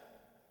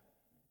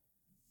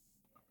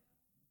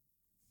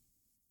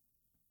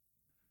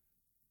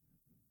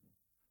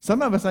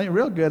 Some of us ain't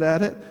real good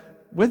at it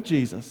with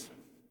Jesus.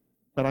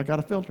 But I got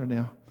a filter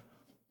now.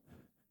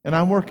 And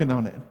I'm working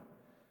on it.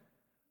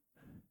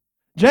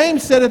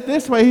 James said it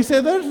this way. He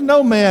said, there's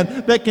no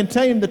man that can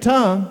tame the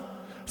tongue.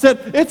 He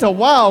said, it's a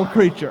wild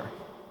creature.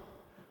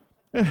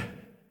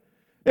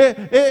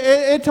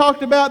 It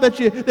talked about that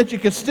you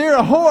can steer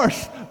a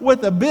horse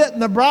with a bit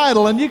and a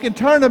bridle, and you can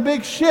turn a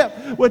big ship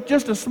with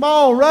just a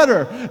small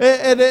rudder.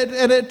 And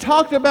it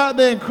talked about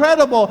the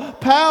incredible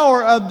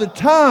power of the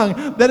tongue,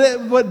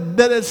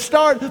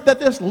 that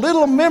this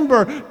little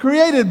member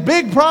created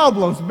big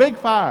problems, big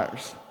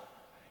fires.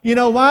 You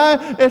know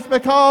why? It's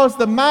because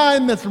the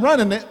mind that's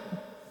running it,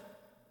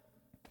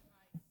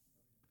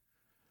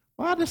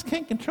 well, I just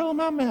can't control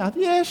my mouth.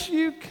 Yes,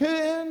 you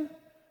can.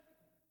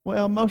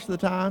 Well, most of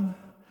the time.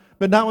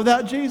 But not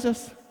without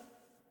Jesus.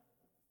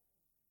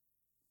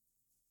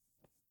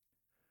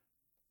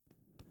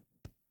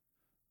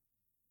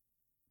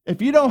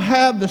 If you don't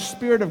have the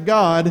Spirit of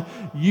God,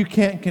 you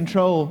can't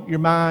control your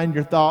mind,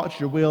 your thoughts,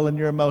 your will, and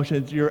your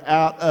emotions. You're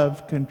out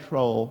of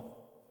control.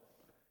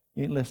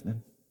 You ain't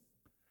listening.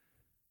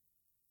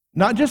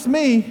 Not just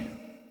me.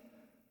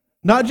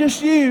 Not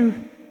just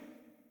you.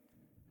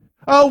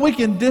 Oh, we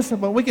can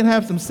discipline. We can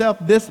have some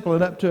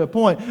self-discipline up to a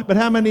point. But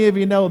how many of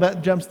you know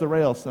that jumps the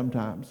rails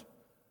sometimes?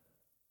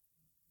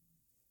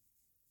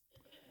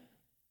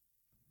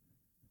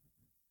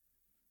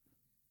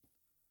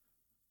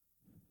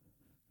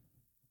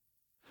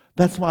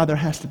 That's why there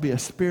has to be a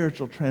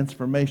spiritual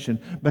transformation,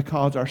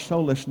 because our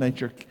soulish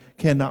nature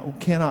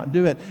cannot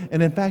do it.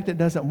 And in fact, it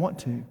doesn't want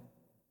to.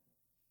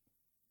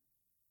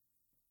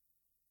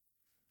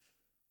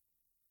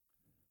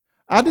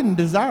 I didn't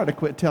desire to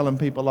quit telling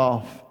people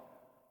off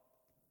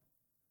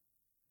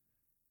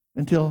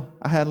until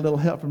I had a little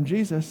help from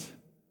Jesus.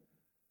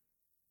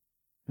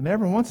 And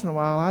every once in a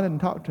while, I didn't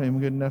talk to him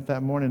good enough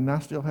that morning, and I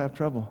still have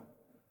trouble.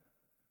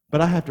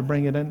 But I have to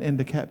bring it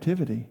into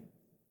captivity.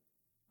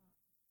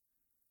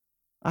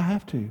 I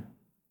have to.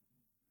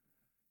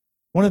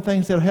 One of the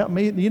things that helped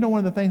me, one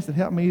of the things that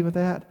helped me with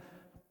that?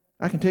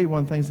 I can tell you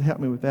one of the things that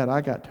helped me with that. I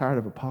got tired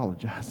of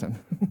apologizing.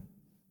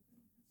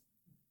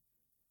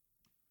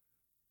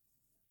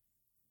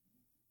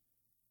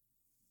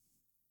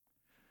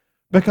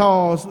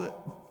 Because,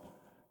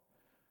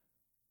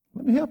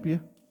 let me help you.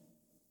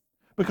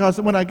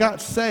 Because when I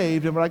got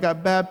saved and when I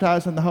got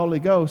baptized in the Holy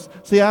Ghost,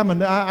 see, I'm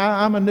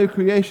a new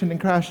creation in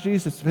Christ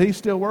Jesus. He's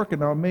still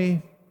working on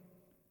me.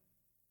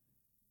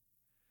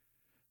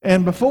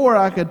 And before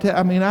I could tell,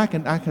 I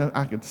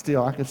can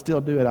still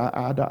do it.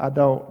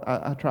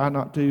 I try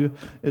not to.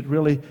 It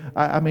really,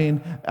 I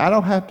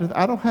don't have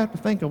to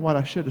think of what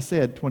I should have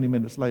said 20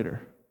 minutes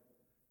later.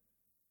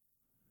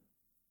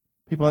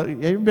 People, you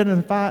ever been in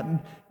a fight and,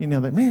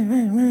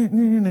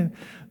 and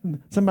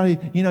somebody,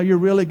 you're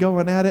really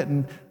going at it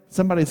and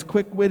somebody's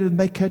quick-witted and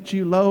they cut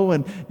you low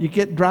and you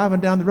get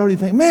driving down the road and you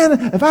think, man,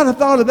 if I'd have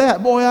thought of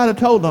that, boy, I'd have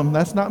told them.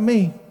 That's not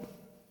me.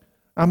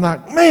 I'm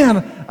like,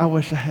 man, I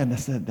wish I hadn't have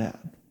said that.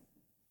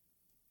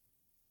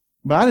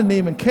 But I didn't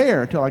even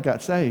care until I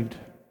got saved.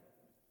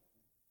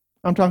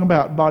 I'm talking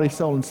about body,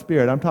 soul, and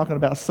spirit. I'm talking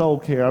about soul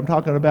care. I'm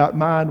talking about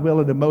mind, will,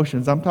 and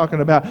emotions. I'm talking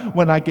about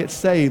when I get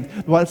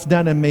saved, what's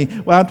done in me.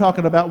 Well, I'm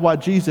talking about what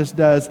Jesus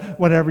does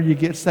whenever you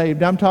get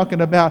saved. I'm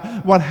talking about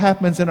what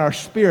happens in our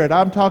spirit.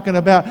 I'm talking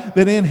about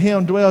that in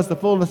Him dwells the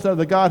fullness of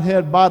the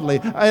Godhead bodily.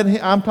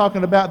 I'm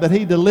talking about that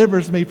He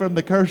delivers me from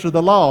the curse of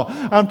the law.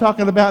 I'm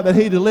talking about that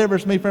He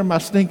delivers me from my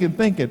stinking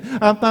thinking.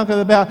 I'm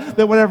talking about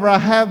that whenever I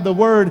have the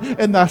Word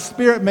and the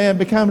spirit man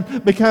becomes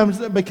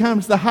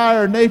the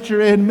higher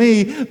nature in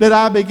me,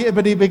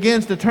 but He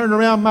begins to turn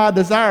around my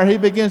desire. He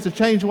begins to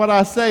change what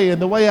I say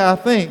and the way I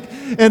think.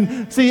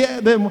 And see,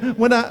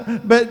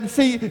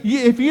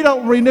 if you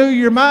don't renew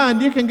your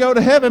mind, you can go to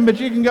heaven, but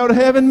you can go to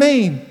heaven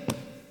mean.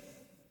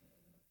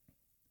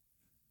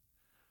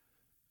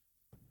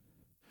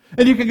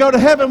 And you can go to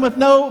heaven with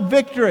no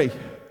victory.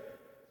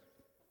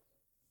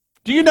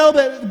 Do you know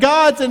that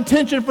God's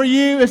intention for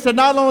you is to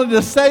not only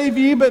to save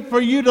you, but for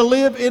you to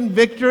live in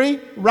victory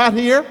right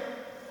here?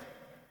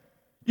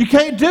 You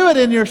can't do it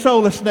in your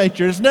soulless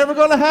nature. It's never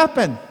going to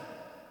happen.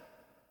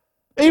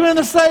 Even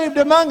the saved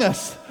among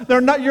us,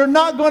 you're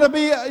not going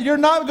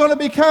to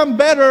become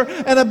better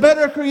and a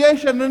better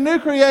creation, a new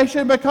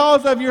creation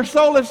because of your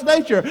soulless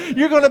nature.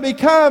 You're going to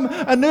become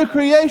a new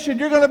creation.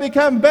 You're going to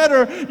become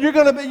better. You're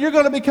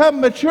going to become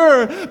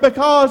mature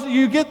because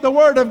you get the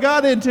Word of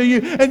God into you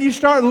and you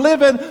start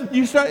living.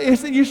 You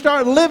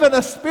start living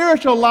a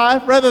spiritual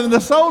life rather than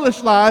a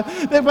soulless life.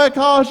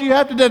 Because you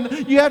have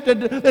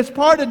to. It's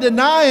part of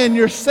denying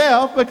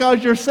yourself,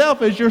 because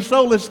yourself is your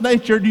soulless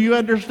nature. Do you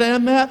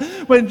understand that?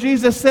 When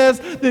Jesus says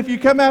that if you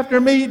come after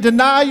me,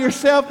 deny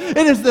yourself, it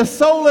is the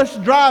soulless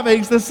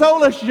drivings, the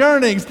soulless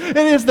yearnings. It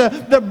is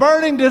the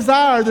burning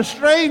desire, the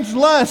strange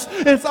lust.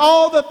 It's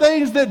all the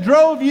things that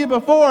drove you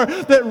before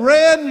that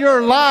ran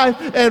your life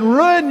and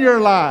ruined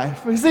your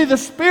life. You see, the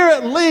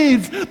spirit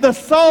leads, the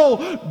soul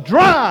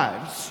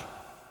drives.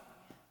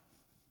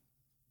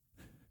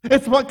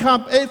 It's what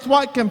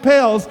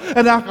compels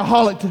an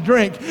alcoholic to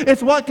drink.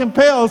 It's what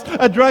compels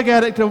a drug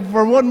addict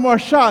for one more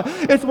shot.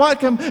 It's what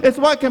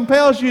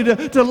compels you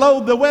to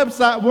load the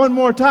website one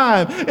more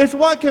time. It's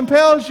what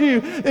compels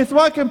you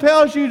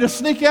to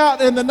sneak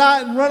out in the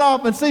night and run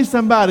off and see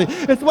somebody.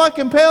 It's what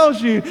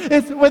compels you.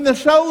 It's when the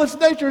soulless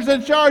nature is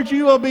in charge,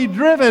 you will be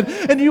driven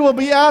and you will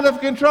be out of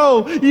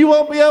control. You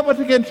won't be able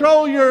to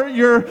control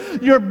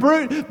your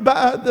brute.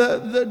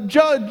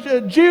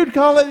 Jude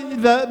called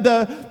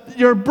it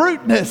your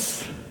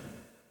bruteness.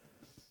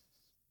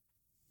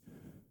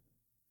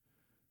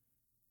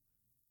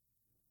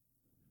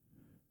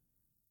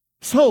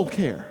 Soul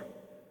care.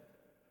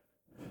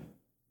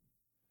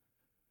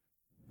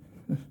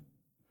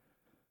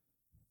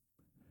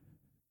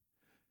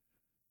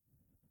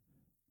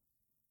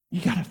 You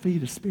got to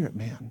feed a spirit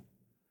man.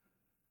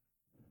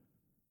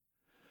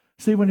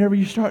 See, whenever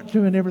you start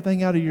doing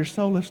everything out of your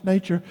soulless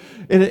nature,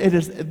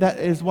 that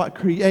is what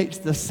creates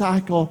the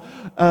cycle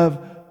of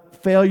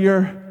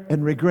failure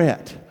and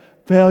regret.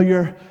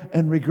 Failure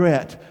and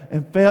regret.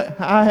 And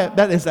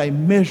that is a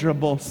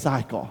miserable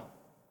cycle.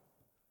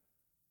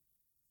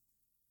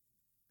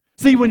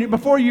 See,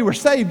 before you were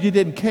saved, you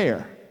didn't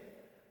care.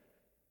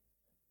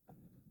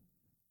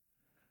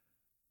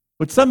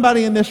 Would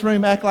somebody in this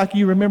room act like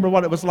you remember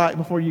what it was like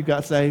before you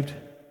got saved?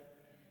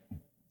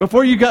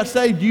 Before you got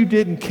saved, you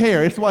didn't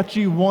care. It's what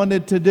you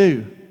wanted to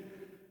do.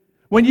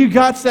 When you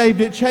got saved,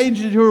 it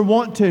changed your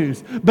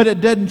want-tos, but it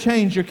doesn't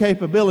change your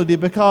capability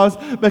because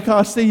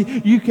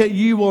see,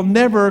 you will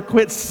never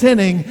quit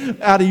sinning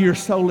out of your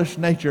soulish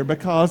nature,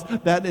 because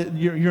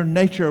your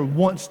nature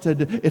wants to.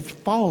 It's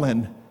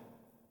fallen.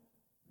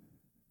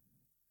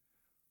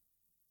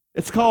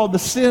 It's called the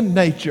sin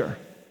nature.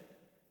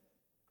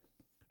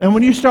 And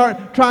when you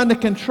start trying to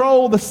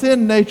control the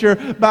sin nature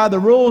by the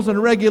rules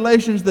and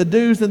regulations, the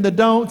do's and the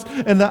don'ts,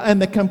 and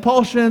the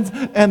compulsions,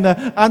 and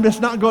I'm just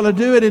not going to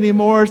do it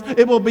anymore,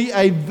 it will be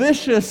a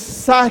vicious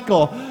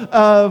cycle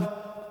of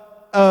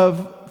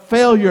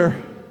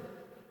failure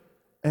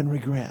and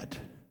regret.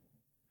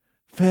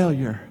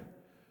 Failure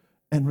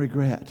and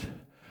regret.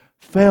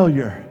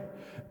 Failure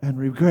and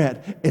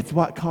regret. It's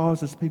what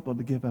causes people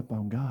to give up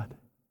on God.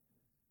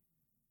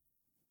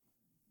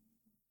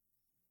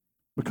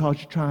 Because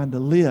you're trying to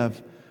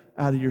live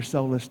out of your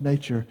soulless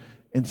nature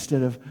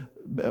instead of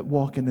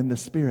walking in the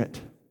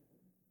Spirit.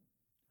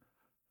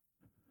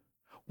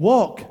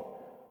 Walk.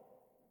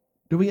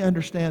 Do we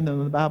understand that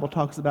when the Bible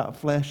talks about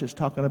flesh, it's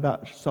talking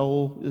about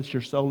soul, it's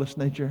your soulless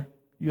nature?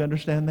 You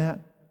understand that?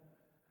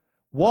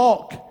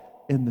 Walk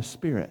in the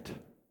Spirit,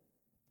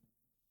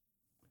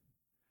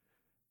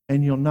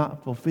 and you'll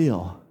not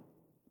fulfill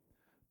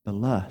the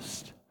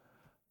lust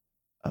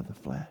of the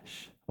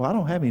flesh. Well, I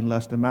don't have any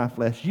lust in my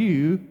flesh.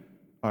 You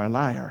are a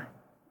liar.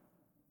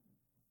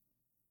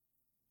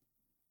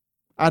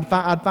 I'd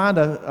find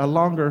a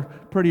longer,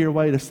 prettier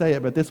way to say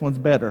it, but this one's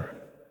better.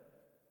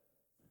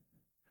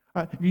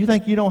 If you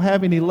think you don't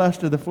have any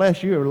lust of the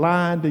flesh, you are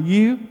lying to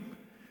you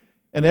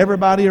and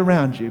everybody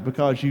around you,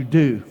 because you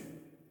do.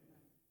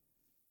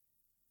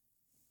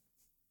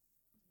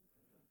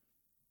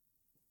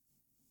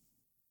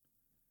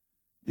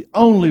 The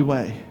only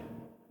way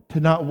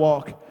to not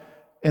walk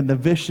in the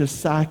vicious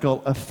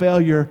cycle of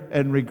failure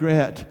and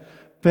regret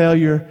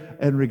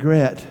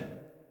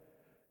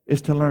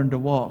is to learn to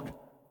walk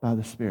by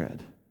the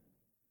Spirit.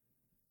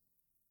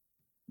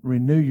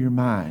 Renew your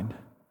mind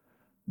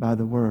by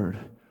the Word.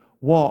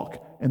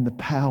 Walk in the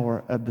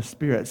power of the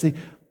Spirit. See,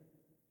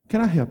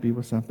 can I help you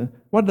with something?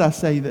 What did I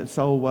say that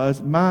soul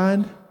was?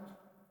 Mind,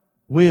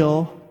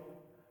 will,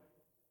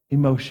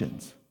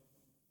 emotions.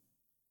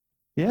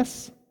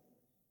 Yes?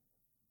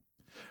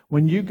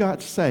 When you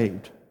got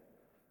saved,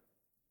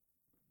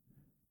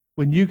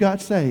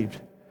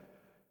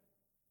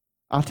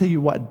 I'll tell you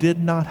what did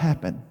not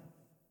happen.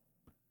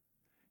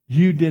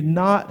 You did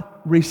not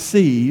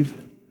receive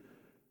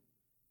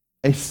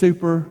a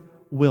super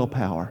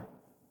willpower.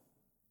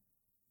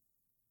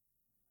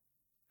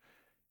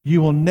 You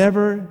will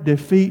never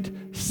defeat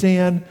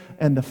sin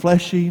and the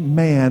fleshy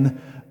man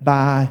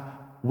by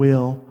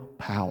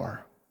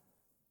willpower.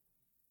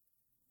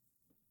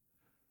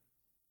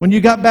 When you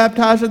got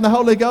baptized in the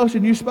Holy Ghost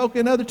and you spoke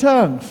in other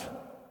tongues,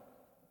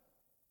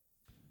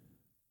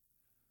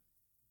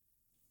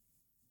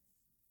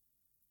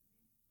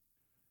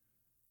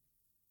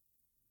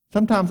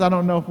 sometimes I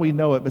don't know if we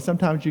know it, but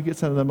sometimes you get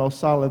some of the most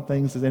solid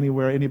things as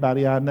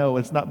anybody I know.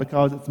 It's not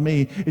because it's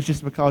me, it's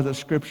just because it's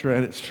Scripture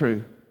and it's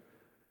true.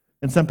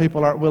 And some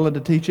people aren't willing to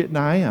teach it, and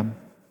I am.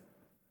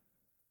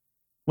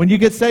 When you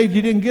get saved,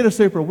 you didn't get a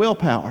super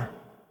willpower.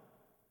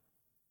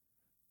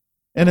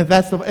 And if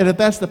that's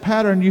the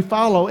pattern you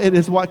follow, it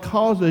is what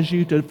causes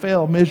you to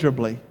fail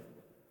miserably.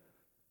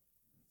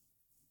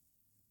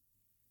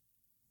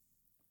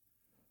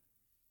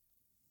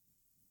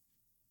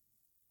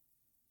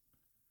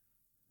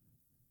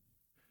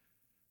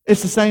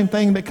 It's the same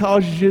thing that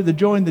causes you to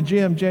join the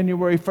gym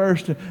January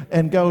 1st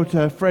and go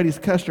to Freddy's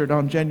Custard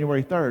on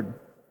January 3rd.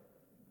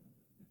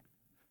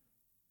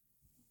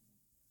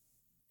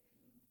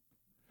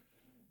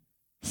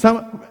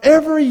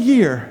 Every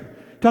year,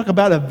 talk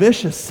about a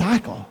vicious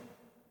cycle.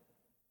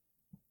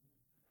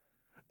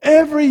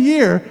 Every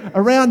year,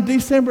 around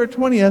December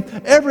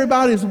 20th,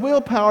 everybody's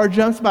willpower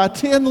jumps by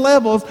 10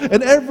 levels,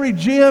 and every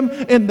gym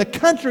in the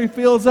country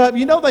fills up.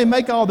 You know they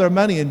make all their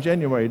money in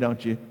January,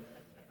 don't you?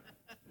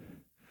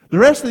 The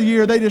rest of the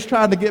year, they just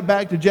try to get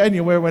back to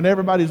January when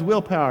everybody's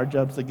willpower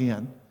jumps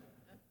again.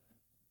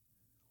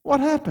 What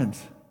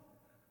happens?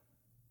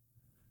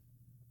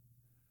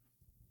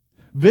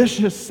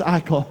 Vicious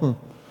cycle.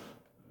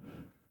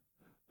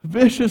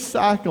 Vicious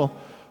cycle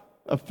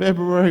of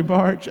February,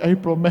 March,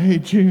 April, May,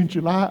 June,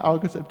 July,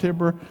 August,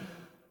 September,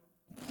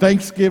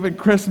 Thanksgiving,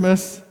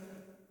 Christmas.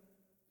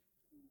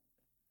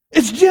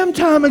 It's gym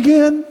time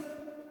again.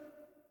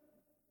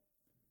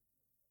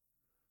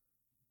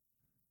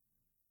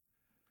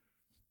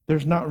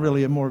 There's not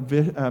really a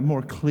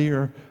more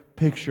clear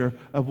picture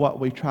of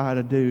what we try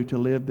to do to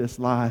live this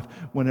life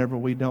whenever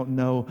we don't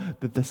know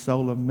that the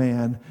soul of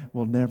man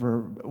will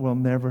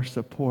never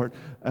support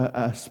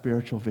a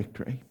spiritual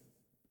victory.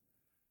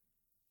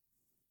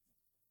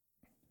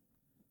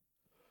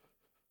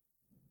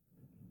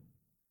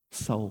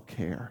 Soul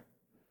care.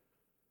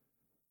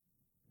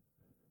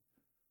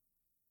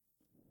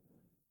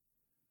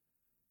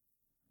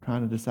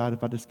 Trying to decide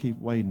if I just keep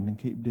waiting and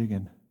keep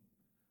digging.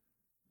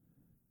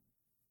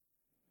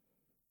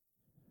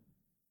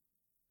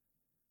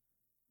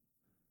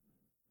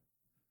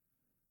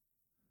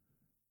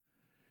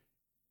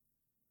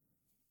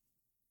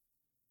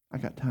 I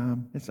got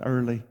time. It's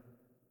early.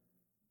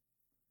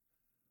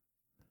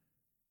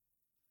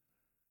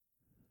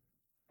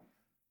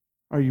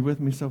 Are you with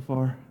me so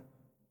far?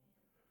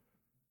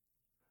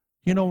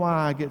 You know why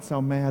I get so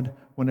mad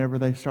whenever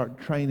they start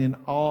training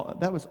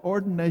that was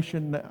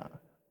ordination.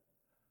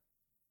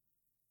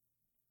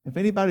 If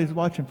anybody's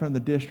watching from the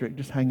district,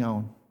 just hang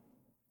on.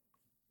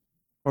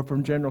 Or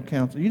from general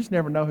counsel. You just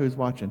never know who's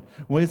watching.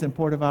 When we was in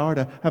Puerto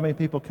Vallarta, how many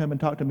people come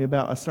and talk to me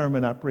about a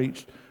sermon I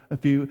preached?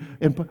 When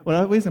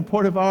I was in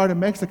Puerto Vallarta,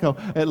 Mexico,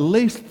 at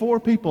least 4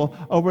 people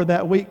over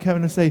that week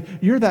come and say,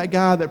 "You're that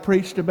guy that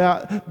preached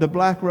about the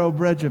Black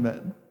Robe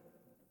Regiment."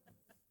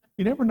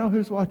 You never know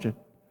who's watching.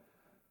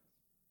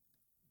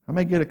 I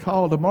may get a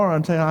call tomorrow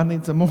and say, I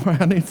need some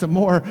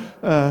more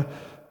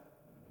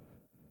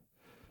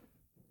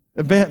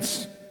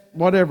advanced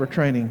whatever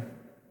training.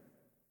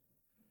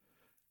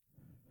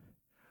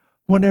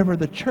 Whenever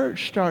the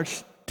church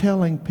starts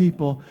telling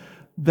people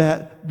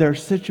that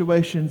there's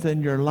situations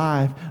in your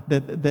life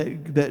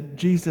that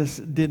Jesus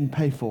didn't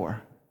pay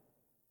for.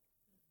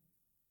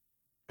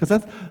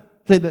 Because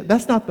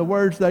that's not the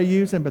words they're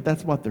using, but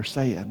that's what they're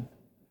saying.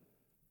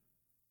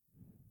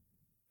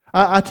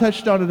 I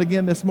touched on it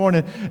again this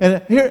morning,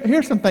 and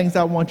here's some things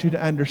I want you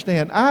to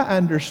understand. I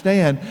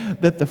understand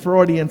that the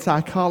Freudian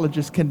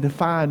psychologists can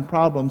define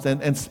problems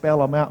and spell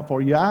them out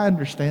for you. I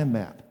understand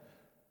that.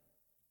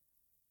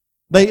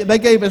 They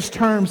gave us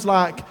terms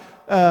like,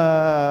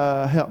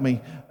 terms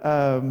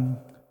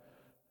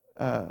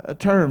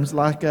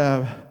like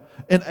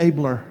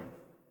enabler.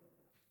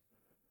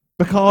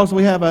 Because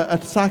we have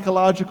a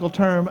psychological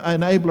term,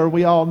 enabler,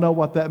 we all know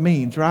what that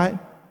means, right?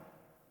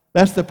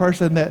 That's the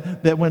person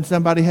that when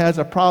somebody has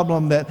a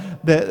problem that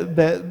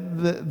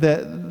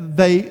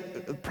they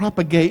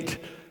propagate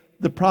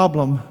the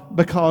problem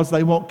because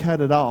they won't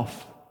cut it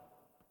off.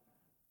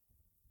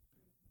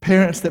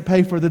 Parents that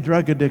pay for the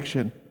drug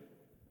addiction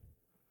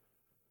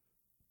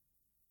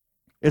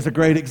is a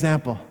great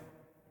example.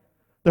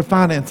 They're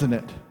financing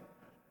it.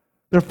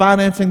 They're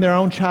financing their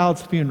own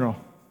child's funeral.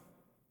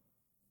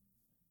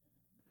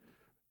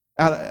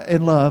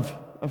 In love,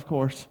 of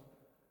course.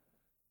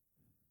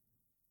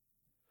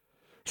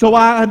 So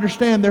I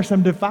understand there's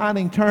some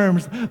defining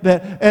terms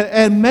that,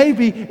 and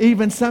maybe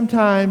even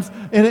sometimes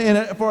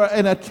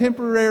in a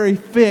temporary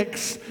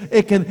fix,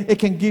 it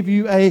can give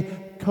you a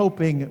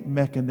coping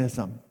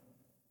mechanism.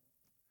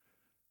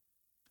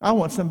 I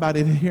want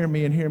somebody to hear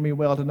me and hear me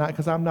well tonight,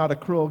 because I'm not a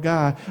cruel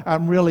guy.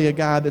 I'm really a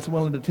guy that's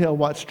willing to tell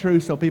what's true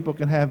so people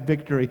can have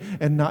victory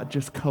and not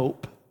just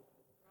cope.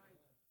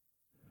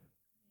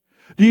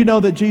 Do you know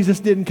that Jesus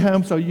didn't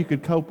come so you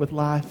could cope with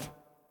life?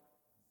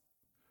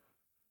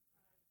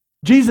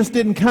 Jesus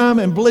didn't come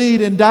and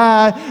bleed and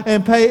die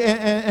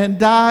and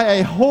die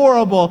a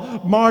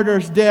horrible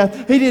martyr's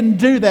death. He didn't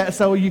do that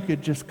so you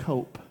could just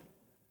cope.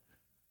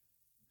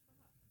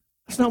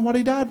 That's not what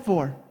he died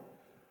for.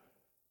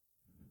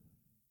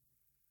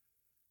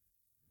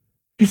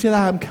 He said,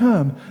 I am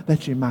come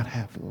that you might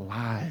have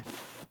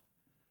life.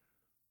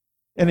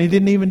 And he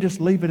didn't even just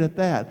leave it at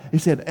that. He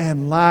said,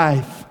 and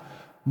life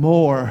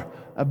more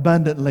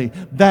abundantly.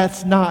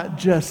 That's not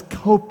just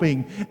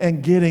coping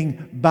and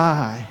getting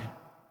by.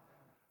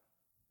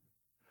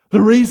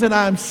 The reason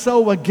I'm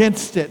so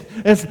against it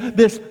is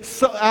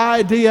this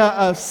idea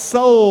of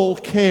soul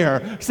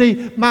care.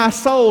 See, my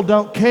soul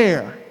don't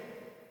care.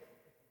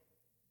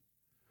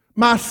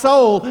 My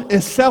soul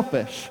is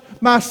selfish.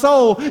 My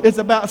soul is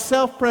about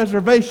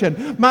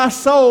self-preservation. My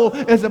soul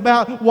is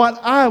about what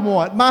I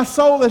want. My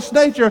soulless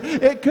nature,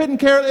 it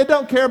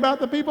don't care about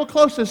the people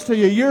closest to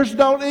you. Yours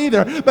don't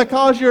either,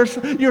 because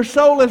your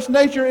soulless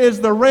nature is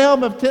the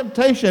realm of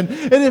temptation.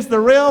 It is the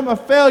realm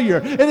of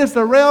failure. It is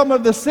the realm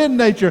of the sin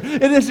nature.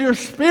 It is your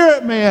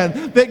spirit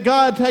man that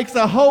God takes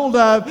a hold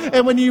of.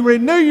 And when you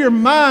renew your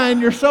mind,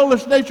 your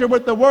soulless nature,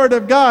 with the Word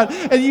of God,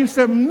 and you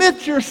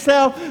submit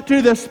yourself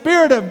to the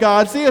Spirit of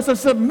God, see, it's a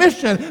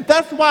submission.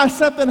 That's why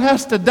something has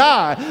to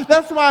die.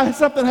 That's why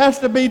something has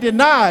to be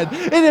denied.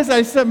 It is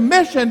a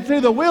submission to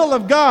the will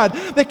of God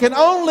that can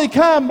only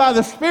come by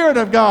the Spirit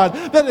of God.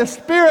 That is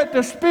spirit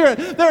to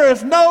spirit. There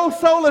is no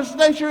soulless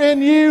nature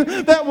in you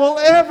that will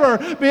ever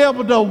be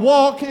able to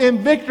walk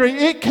in victory.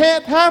 It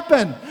can't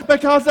happen,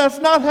 because that's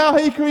not how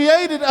He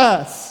created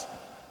us.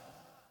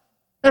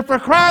 And for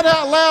crying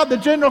out loud, the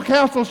General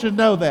Council should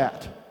know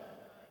that.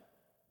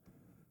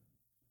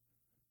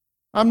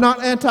 I'm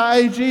not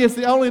anti-AG. It's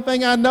the only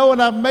thing I know,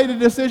 and I've made a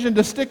decision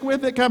to stick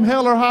with it come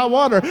hell or high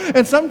water.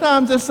 And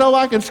sometimes it's so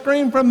I can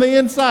scream from the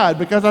inside,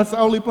 because that's the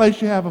only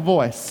place you have a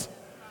voice.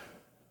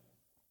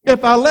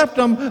 If I left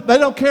them, they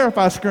don't care if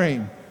I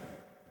scream.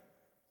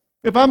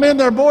 If I'm in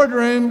their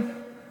boardroom,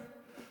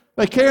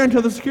 they care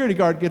until the security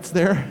guard gets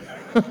there.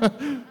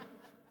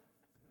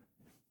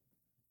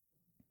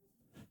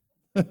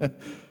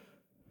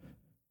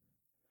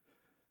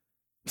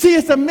 See,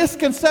 it's a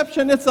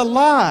misconception. It's a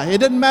lie.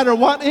 It doesn't matter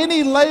what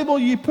any label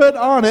you put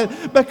on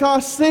it,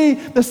 because, see,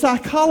 the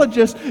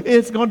psychologist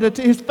is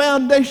his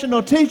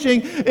foundational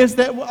teaching is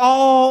that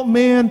all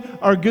men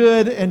are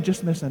good and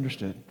just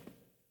misunderstood.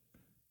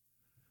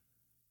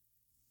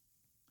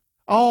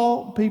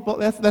 All people,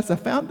 that's a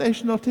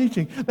foundational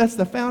teaching. That's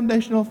the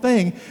foundational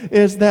thing,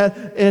 is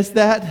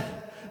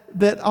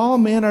that all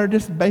men are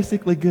just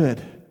basically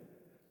good.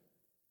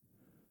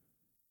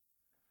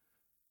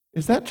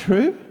 Is that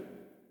true?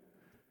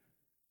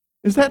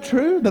 Is that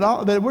true?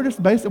 That we're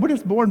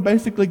just born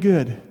basically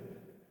good?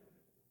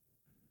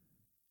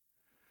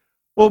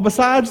 Well,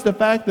 besides the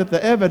fact that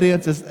the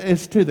evidence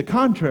is to the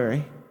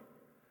contrary,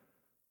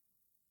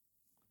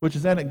 which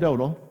is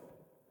anecdotal,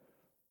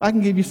 I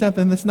can give you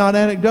something that's not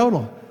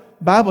anecdotal.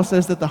 The Bible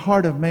says that the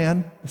heart of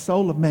man, the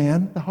soul of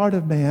man, the heart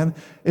of man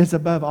is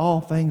above all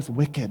things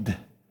wicked.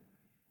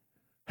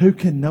 Who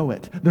can know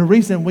it? The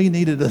reason we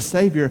needed a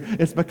Savior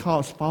is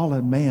because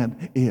fallen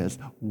man is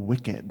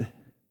wicked.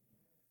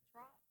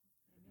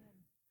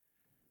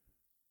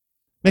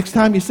 Next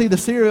time you see the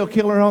serial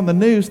killer on the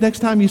news, next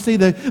time you see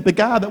the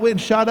guy that went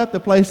and shot up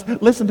the place,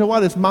 listen to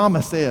what his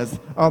mama says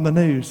on the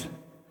news.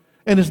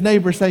 And his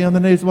neighbors say on the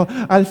news, well,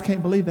 I just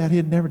can't believe that. He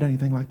had never done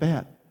anything like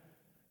that.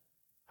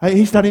 Hey,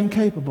 he's not even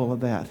capable of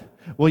that.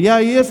 Well, yeah,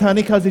 he is,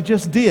 honey, because he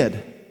just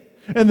did.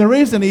 And the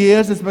reason he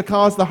is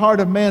because the heart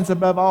of man's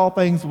above all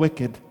things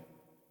wicked.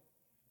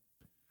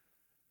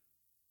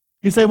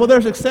 You say, well,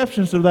 there's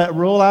exceptions to that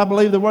rule. I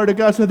believe the Word of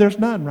God said there's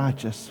none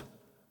righteous.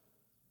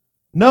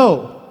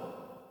 No,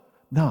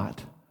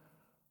 not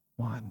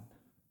one.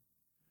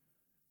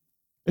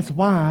 It's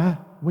why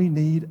we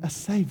need a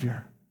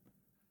Savior.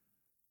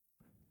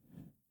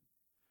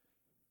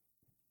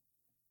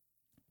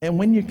 And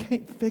when you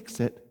can't fix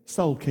it,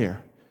 soul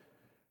care.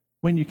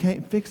 When you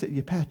can't fix it,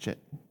 you patch it.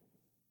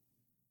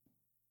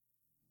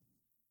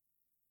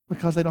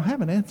 Because they don't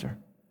have an answer.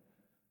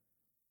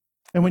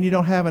 And when you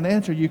don't have an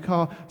answer, you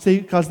call,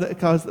 see, because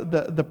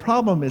the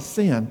problem is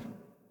sin.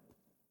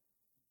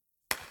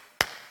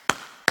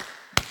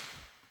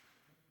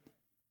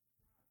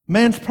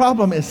 Man's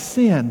problem is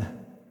sin.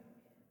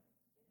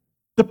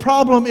 The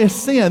problem is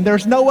sin.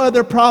 There's no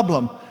other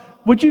problem.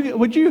 Would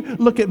you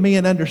look at me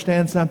and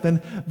understand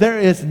something? There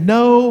is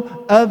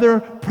no other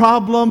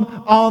problem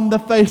on the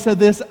face of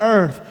this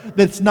earth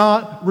that's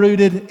not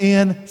rooted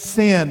in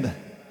sin.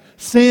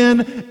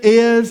 Sin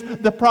is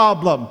the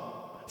problem.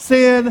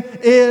 Sin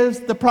is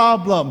the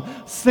problem.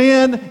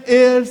 Sin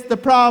is the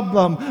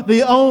problem.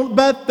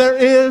 But there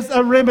is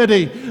a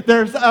remedy.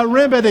 There's a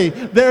remedy.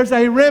 There's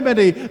a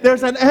remedy.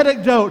 There's an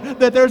antidote.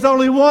 That there's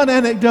only one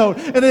antidote,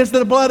 and it's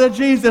the blood of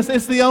Jesus.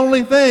 It's the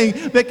only thing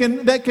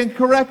that can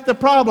correct the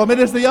problem. It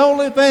is the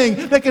only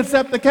thing that can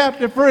set the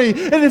captive free.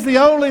 It is the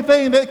only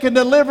thing that can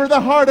deliver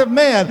the heart of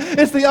man.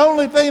 It's the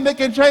only thing that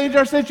can change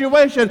our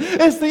situation.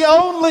 It's the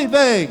only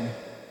thing.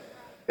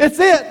 It's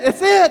it.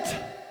 It's it.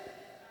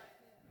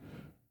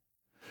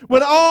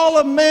 When all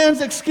of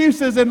man's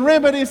excuses and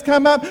remedies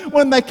come up,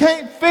 when they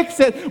can't fix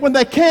it, when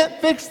they can't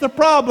fix the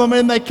problem,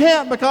 and they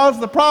can't because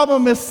the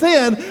problem is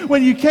sin,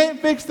 when you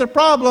can't fix the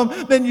problem,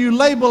 then you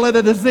label it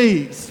a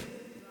disease.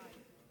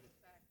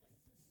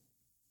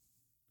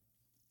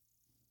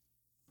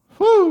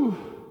 Whew.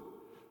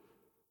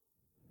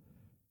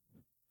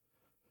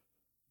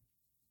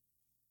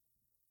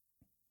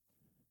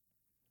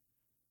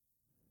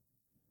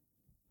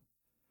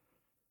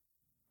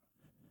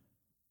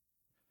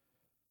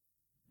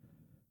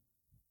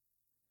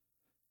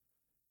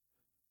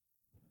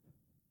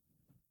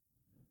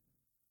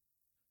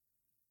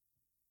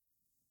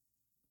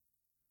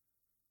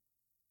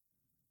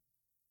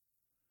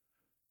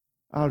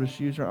 I'll just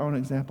use our own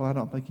example. I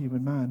don't think he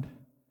would mind.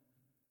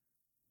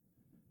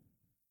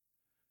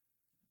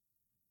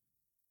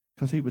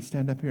 Because he would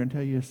stand up here and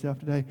tell you himself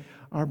today,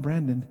 our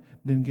Brandon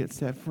didn't get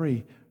set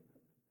free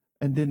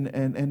and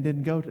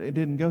didn't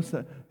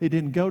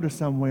go to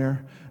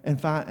somewhere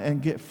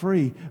and get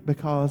free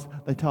because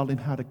they told him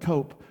how to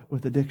cope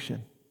with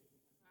addiction.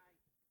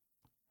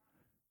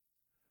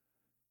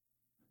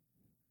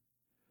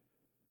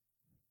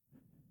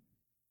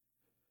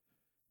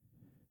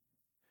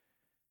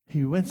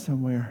 He went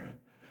somewhere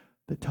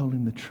that told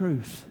him the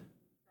truth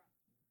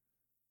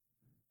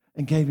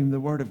and gave him the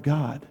Word of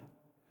God.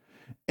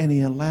 And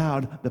he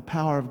allowed the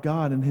power of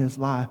God in his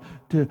life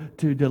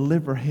to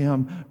deliver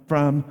him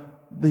from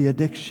the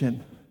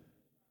addiction.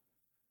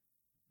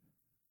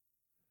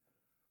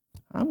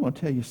 I'm going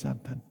to tell you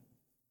something.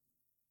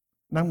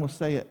 And I'm going to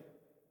say it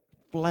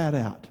flat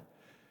out.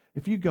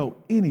 If you go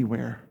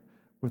anywhere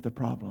with a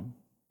problem,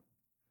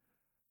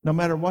 no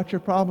matter what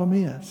your problem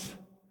is,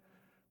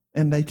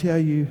 and they tell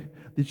you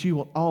that you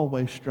will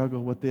always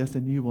struggle with this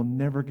and you will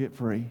never get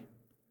free,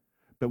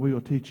 but we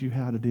will teach you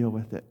how to deal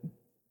with it.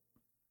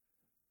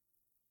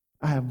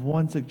 I have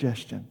one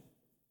suggestion: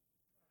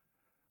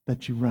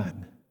 that you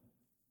run.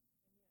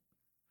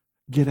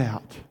 Get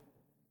out.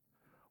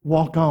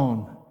 Walk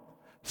on.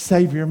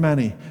 Save your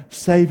money.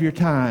 Save your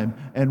time.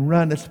 And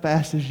run as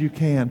fast as you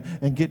can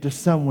and get to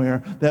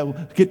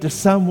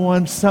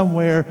someone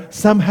somewhere,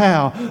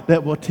 somehow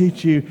that will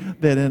teach you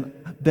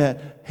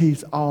that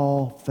He's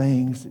all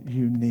things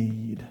you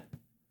need.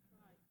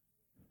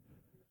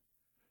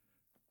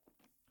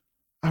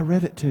 I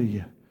read it to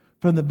you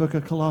from the book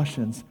of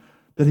Colossians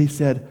that he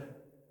said,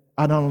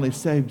 I not only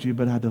saved you,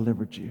 but I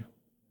delivered you.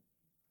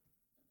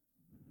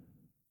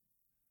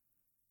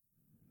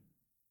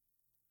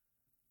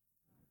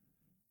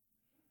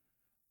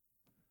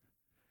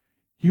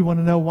 You want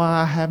to know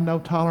why I have no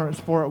tolerance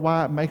for it?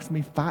 Why it makes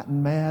me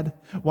fighting mad?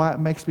 Why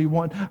it makes me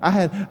want...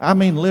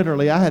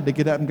 literally, I had to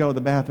get up and go to the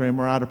bathroom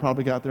or I'd have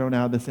probably got thrown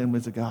out of the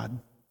Assemblies of God.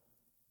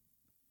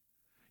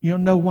 You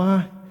don't know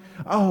why?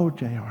 Oh,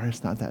 JR,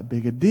 it's not that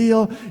big a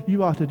deal.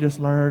 You ought to just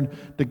learn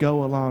to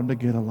go along to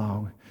get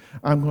along.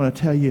 I'm going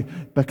to tell you,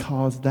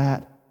 because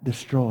that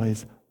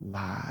destroys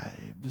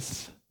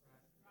lives.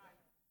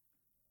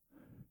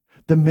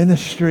 The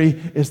ministry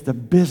is the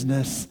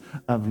business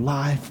of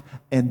life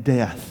and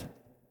death.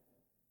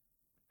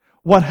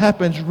 What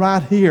happens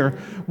right here,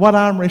 what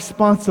I'm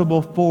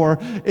responsible for,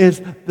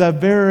 is the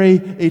very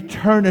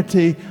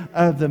eternity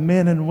of the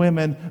men and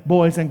women,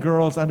 boys and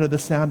girls under the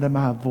sound of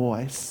my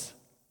voice.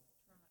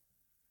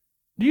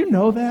 Do you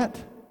know that?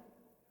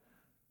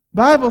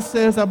 Bible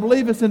says, I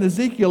believe it's in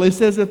Ezekiel, it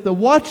says if the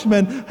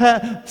watchman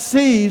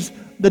sees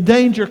the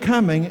danger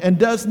coming and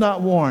does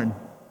not warn,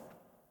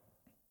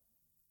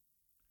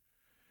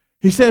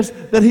 he says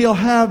that he'll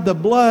have the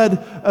blood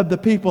of the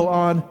people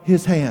on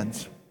his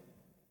hands.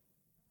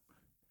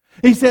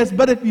 He says,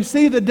 but if you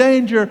see the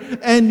danger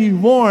and you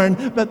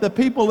warn, but the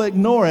people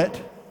ignore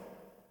it,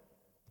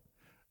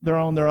 they're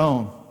on their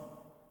own.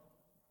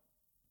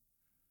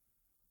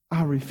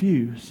 I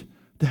refuse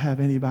to have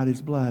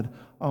anybody's blood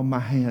on my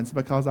hands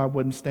because I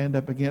wouldn't stand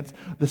up against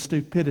the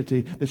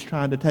stupidity that's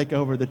trying to take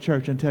over the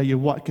church and tell you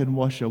what can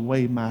wash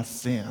away my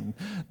sin.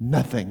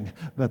 Nothing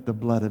but the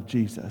blood of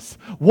Jesus.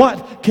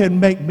 What can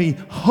make me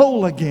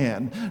whole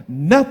again?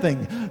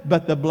 Nothing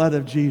but the blood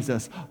of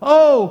Jesus.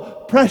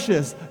 Oh,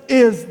 precious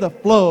is the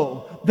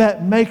flow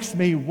that makes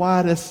me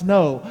white as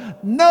snow.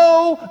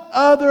 No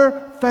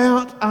other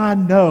fount I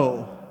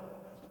know.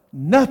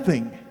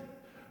 Nothing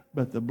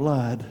but the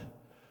blood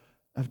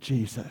of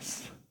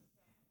Jesus.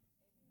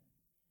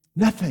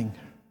 Nothing,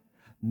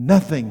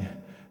 nothing,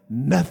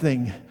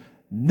 nothing,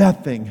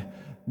 nothing,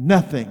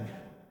 nothing.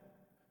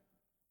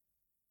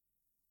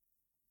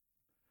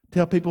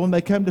 Tell people when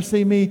they come to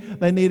see me,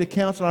 they need a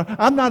counselor.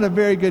 I'm not a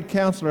very good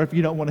counselor if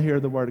you don't want to hear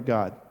the Word of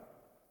God.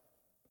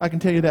 I can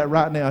tell you that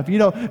right now. If you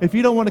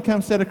don't want to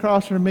come sit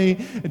across from me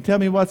and tell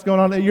me what's going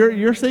on,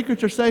 your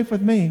secrets are safe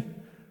with me.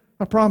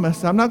 I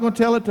promise. I'm not going to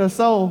tell it to a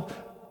soul.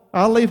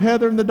 I'll leave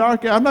Heather in the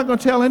dark. I'm not going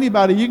to tell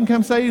anybody. You can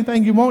come say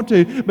anything you want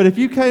to. But if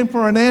you came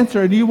for an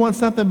answer and you want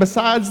something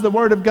besides the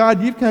Word of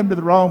God, you've come to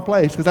the wrong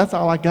place because that's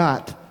all I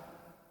got.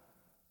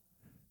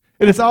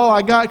 And it's all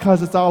I got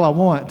because it's all I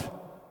want.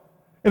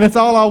 And it's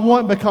all I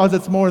want because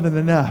it's more than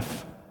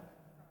enough.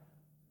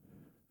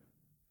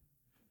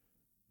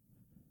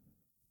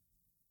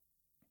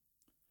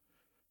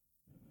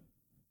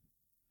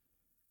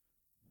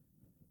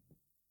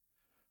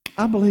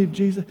 I believe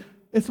Jesus.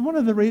 It's one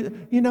of the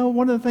reasons,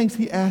 one of the things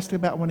he asked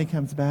about when he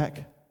comes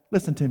back.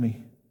 Listen to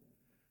me.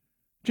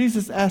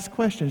 Jesus asked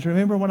questions.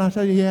 Remember when I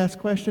tell you he asked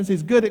questions?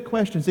 He's good at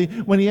questions.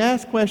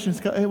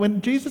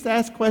 When Jesus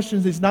asks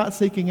questions, he's not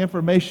seeking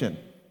information.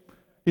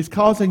 He's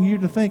causing you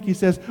to think. He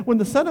says, when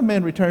the Son of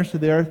Man returns to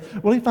the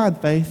earth, will he find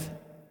faith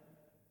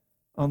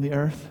on the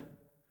earth?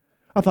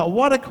 I thought,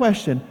 what a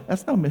question.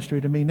 That's no mystery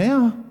to me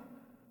now.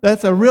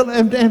 That's a real,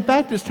 in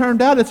fact, it's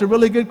turned out it's a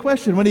really good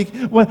question.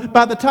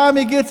 By the time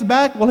he gets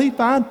back, will he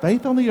find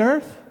faith on the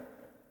earth?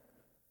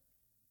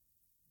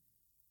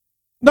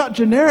 Not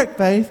generic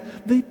faith,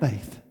 the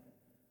faith.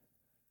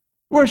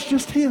 Where it's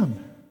just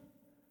him.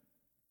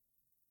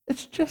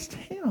 It's just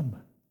him.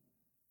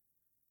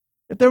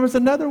 If there was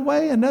another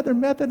way, another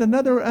method,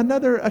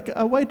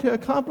 a way to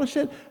accomplish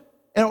it,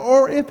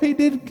 or if he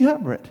didn't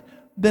cover it,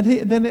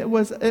 then it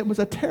was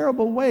a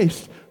terrible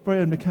waste for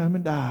him to come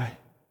and die.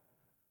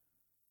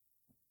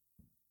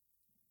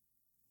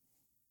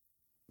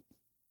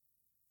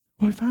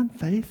 Will we find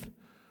faith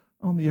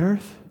on the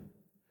earth?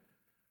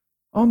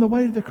 On the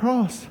way to the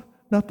cross.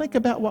 Now think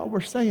about what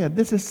we're saying.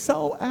 This is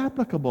so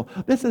applicable.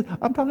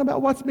 I'm talking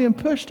about what's being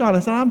pushed on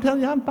us, and I'm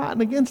telling you, I'm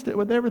fighting against it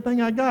with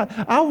everything I got.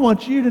 I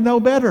want you to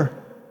know better.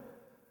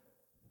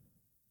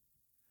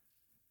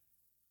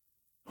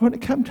 When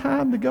it come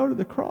time to go to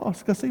the cross,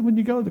 because see, when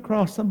you go to the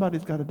cross,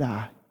 somebody's got to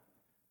die.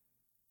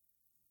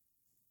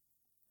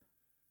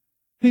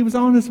 He was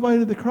on his way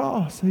to the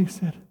cross. He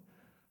said,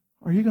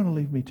 are you going to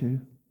leave me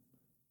too?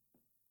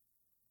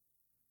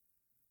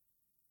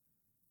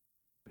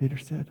 Peter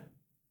said,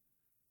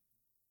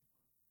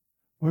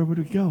 where would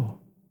we go?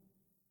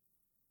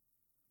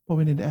 Well,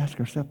 we need to ask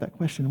ourselves that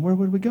question. Where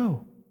would we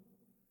go?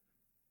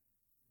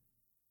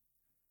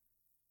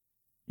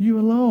 You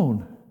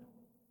alone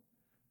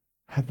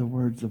have the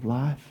words of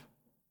life.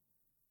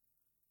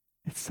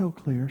 It's so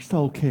clear.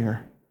 Soul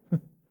care.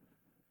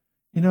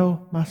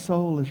 My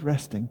soul is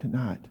resting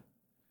tonight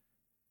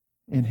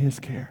in his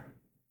care.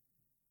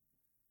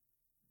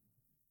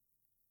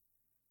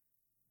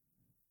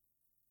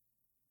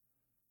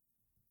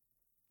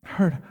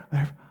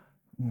 I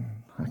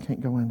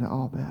can't go into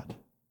all that.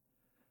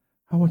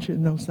 I want you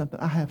to know something.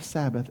 I have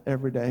Sabbath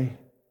every day.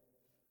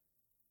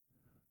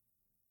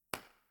 I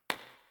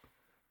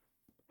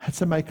had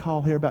somebody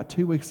call here about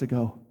 2 weeks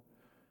ago.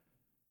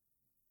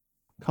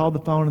 Called the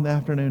phone in the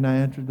afternoon. I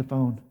answered the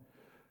phone.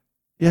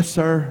 Yes,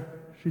 sir,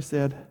 she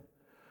said.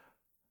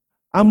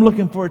 I'm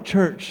looking for a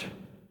church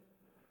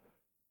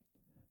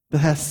that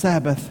has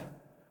Sabbath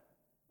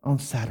on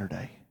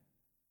Saturday.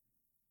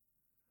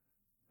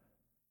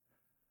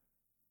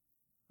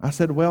 I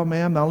said, well,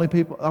 ma'am,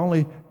 the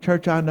only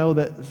church I know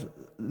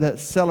that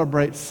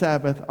celebrates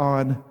Sabbath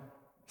on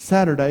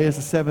Saturday is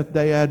the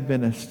Seventh-day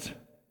Adventist.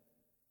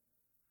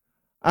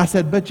 I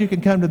said, but you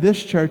can come to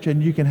this church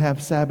and you can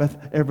have Sabbath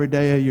every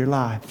day of your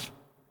life.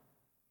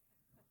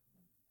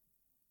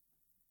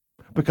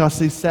 Because,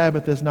 see,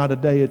 Sabbath is not a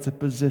day, it's a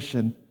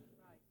position.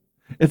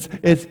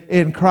 It's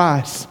in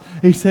Christ.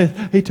 He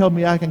told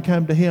me I can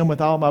come to him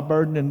with all my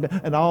burden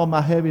and all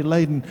my heavy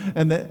laden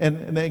and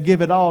then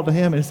give it all to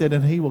him. And he said,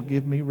 and he will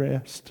give me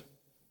rest.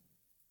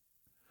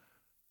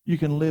 You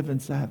can live in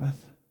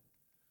Sabbath.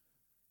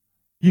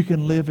 You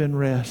can live in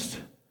rest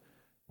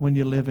when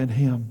you live in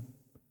Him.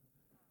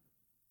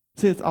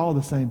 See, it's all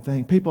the same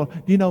thing. People,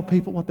 do you know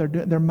people, what they're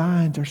doing? Their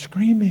minds are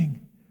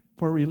screaming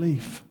for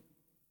relief.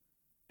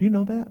 Do you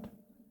know that?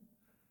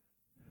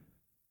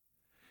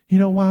 You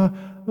know why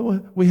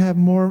we have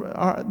more,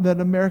 that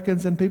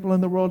Americans and people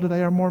in the world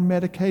today are more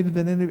medicated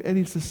than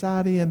any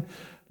society? And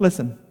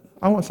listen,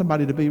 I want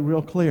somebody to be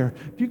real clear.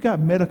 If you've got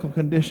medical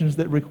conditions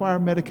that require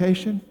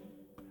medication,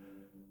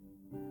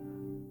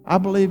 I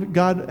believe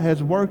God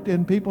has worked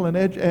in people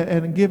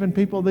and given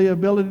people the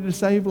ability to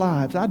save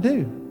lives. I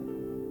do.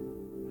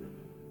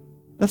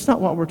 That's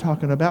not what we're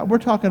talking about. We're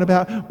talking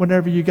about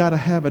whenever you got to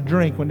have a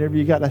drink, whenever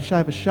you got to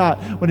have a shot,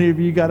 whenever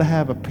you got to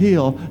have a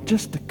pill,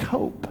 just to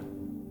cope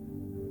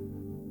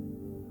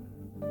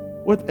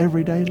with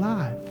everyday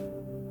life.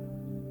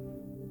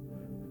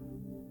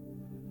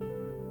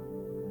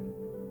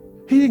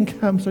 He didn't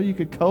come so you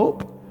could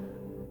cope.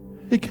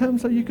 He came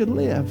so you could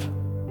live.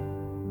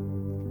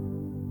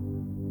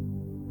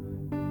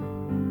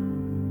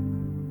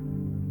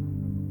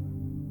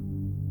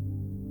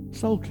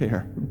 Soul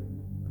care.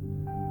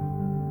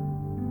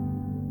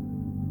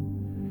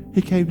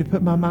 He came to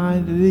put my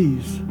mind at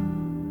ease.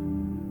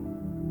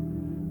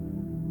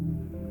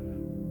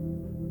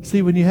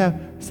 See,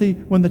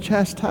 when the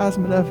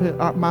chastisement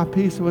of my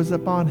peace was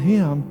upon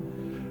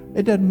Him,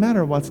 it doesn't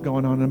matter what's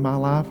going on in my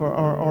life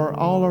or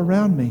all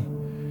around me.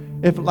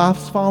 If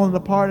life's falling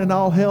apart and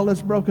all hell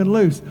is broken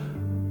loose,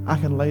 I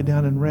can lay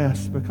down and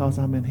rest because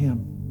I'm in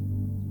Him.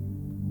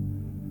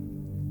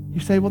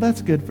 You say, well,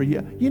 that's good for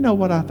you. You know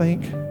what I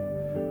think?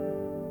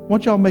 Why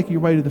don't y'all make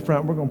your way to the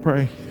front? We're going to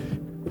pray.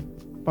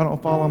 If I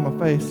don't fall on my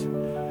face.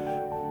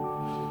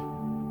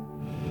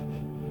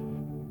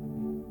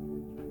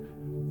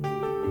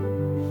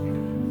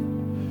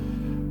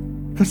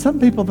 Because some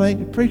people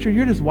think, preacher,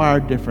 you're just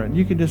wired different.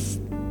 You can just,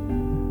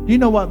 you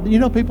know what? You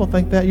know people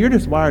think that. You're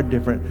just wired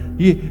different.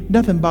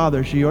 Nothing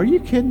bothers you. Are you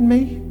kidding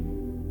me?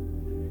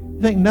 You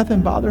think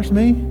nothing bothers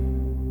me?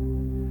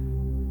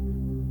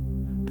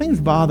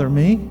 Things bother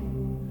me.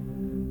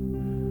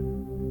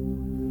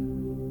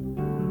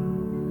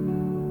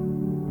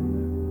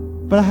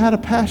 But I had a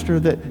pastor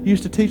that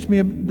used to teach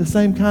me the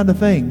same kind of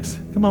things.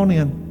 Come on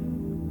in.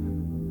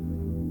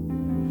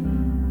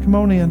 Come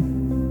on in.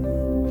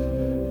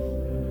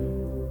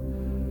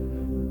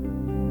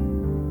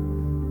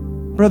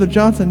 Brother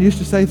Johnson used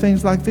to say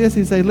things like this.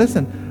 He'd say,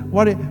 listen,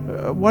 what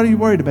are you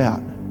worried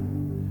about?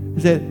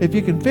 He said, if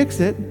you can fix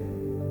it,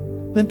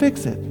 then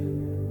fix it.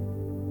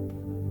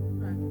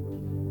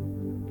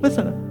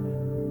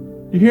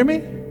 Listen, you hear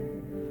me?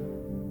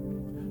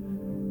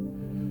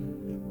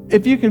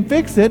 If you can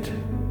fix it,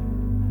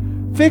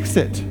 fix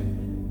it.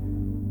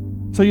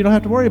 So you don't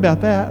have to worry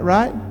about that,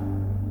 right?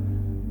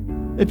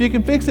 If you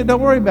can fix it, don't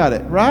worry about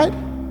it, right?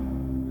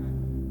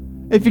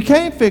 If you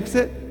can't fix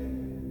it,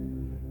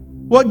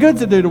 what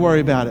good's it do to worry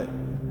about it?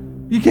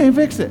 You can't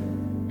fix it.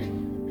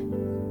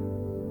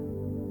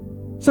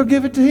 So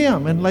give it to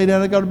Him and lay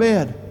down and go to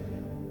bed.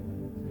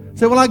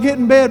 Say, well, I get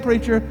in bed,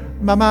 preacher,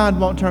 my mind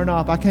won't turn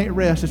off. I can't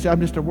rest.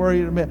 I'm just a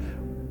worried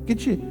man.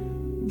 Get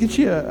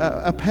you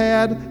a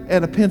pad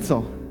and a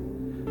pencil.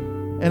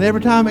 And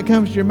every time it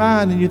comes to your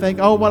mind and you think,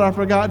 oh, what I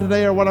forgot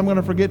today or what I'm going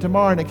to forget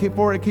tomorrow, and it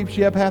keeps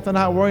you up half the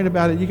night worrying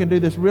about it, you can do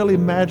this really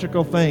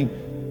magical thing.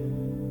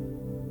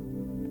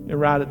 You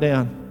write it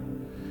down.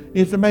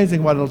 It's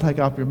amazing what it'll take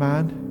off your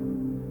mind.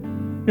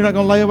 You're not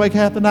going to lay awake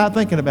half the night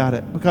thinking about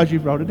it because you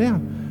wrote it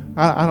down.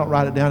 I don't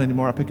write it down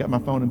anymore. I pick up my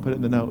phone and put it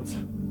in the notes.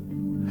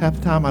 Half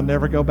the time I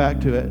never go back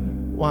to it.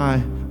 Why?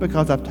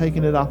 Because I've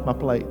taken it off my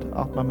plate,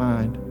 off my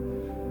mind.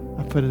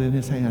 I put it in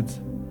His hands.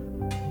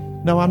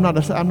 No, I'm not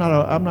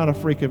a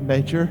freak of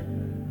nature.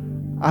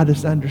 I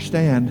just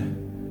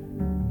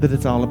understand that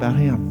it's all about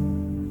Him.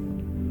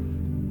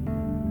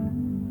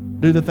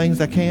 Do the things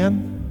I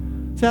can.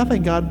 See, I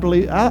think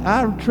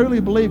I truly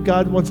believe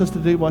God wants us to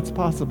do what's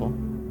possible.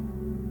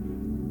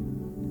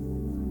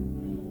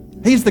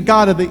 He's the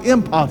God of the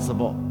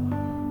impossible.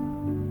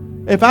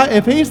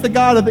 If He's the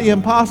God of the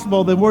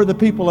impossible, then we're the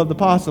people of the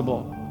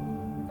possible.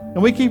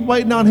 And we keep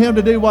waiting on Him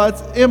to do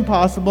what's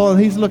impossible, and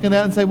He's looking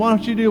at it and saying, why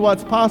don't you do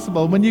what's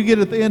possible? When you get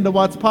at the end of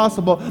what's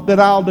possible, then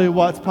I'll do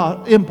what's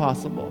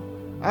impossible.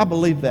 I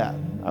believe that.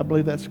 I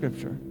believe that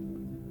scripture.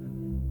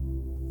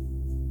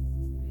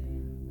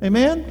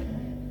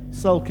 Amen?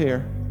 Soul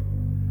care.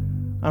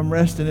 I'm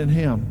resting in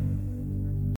Him.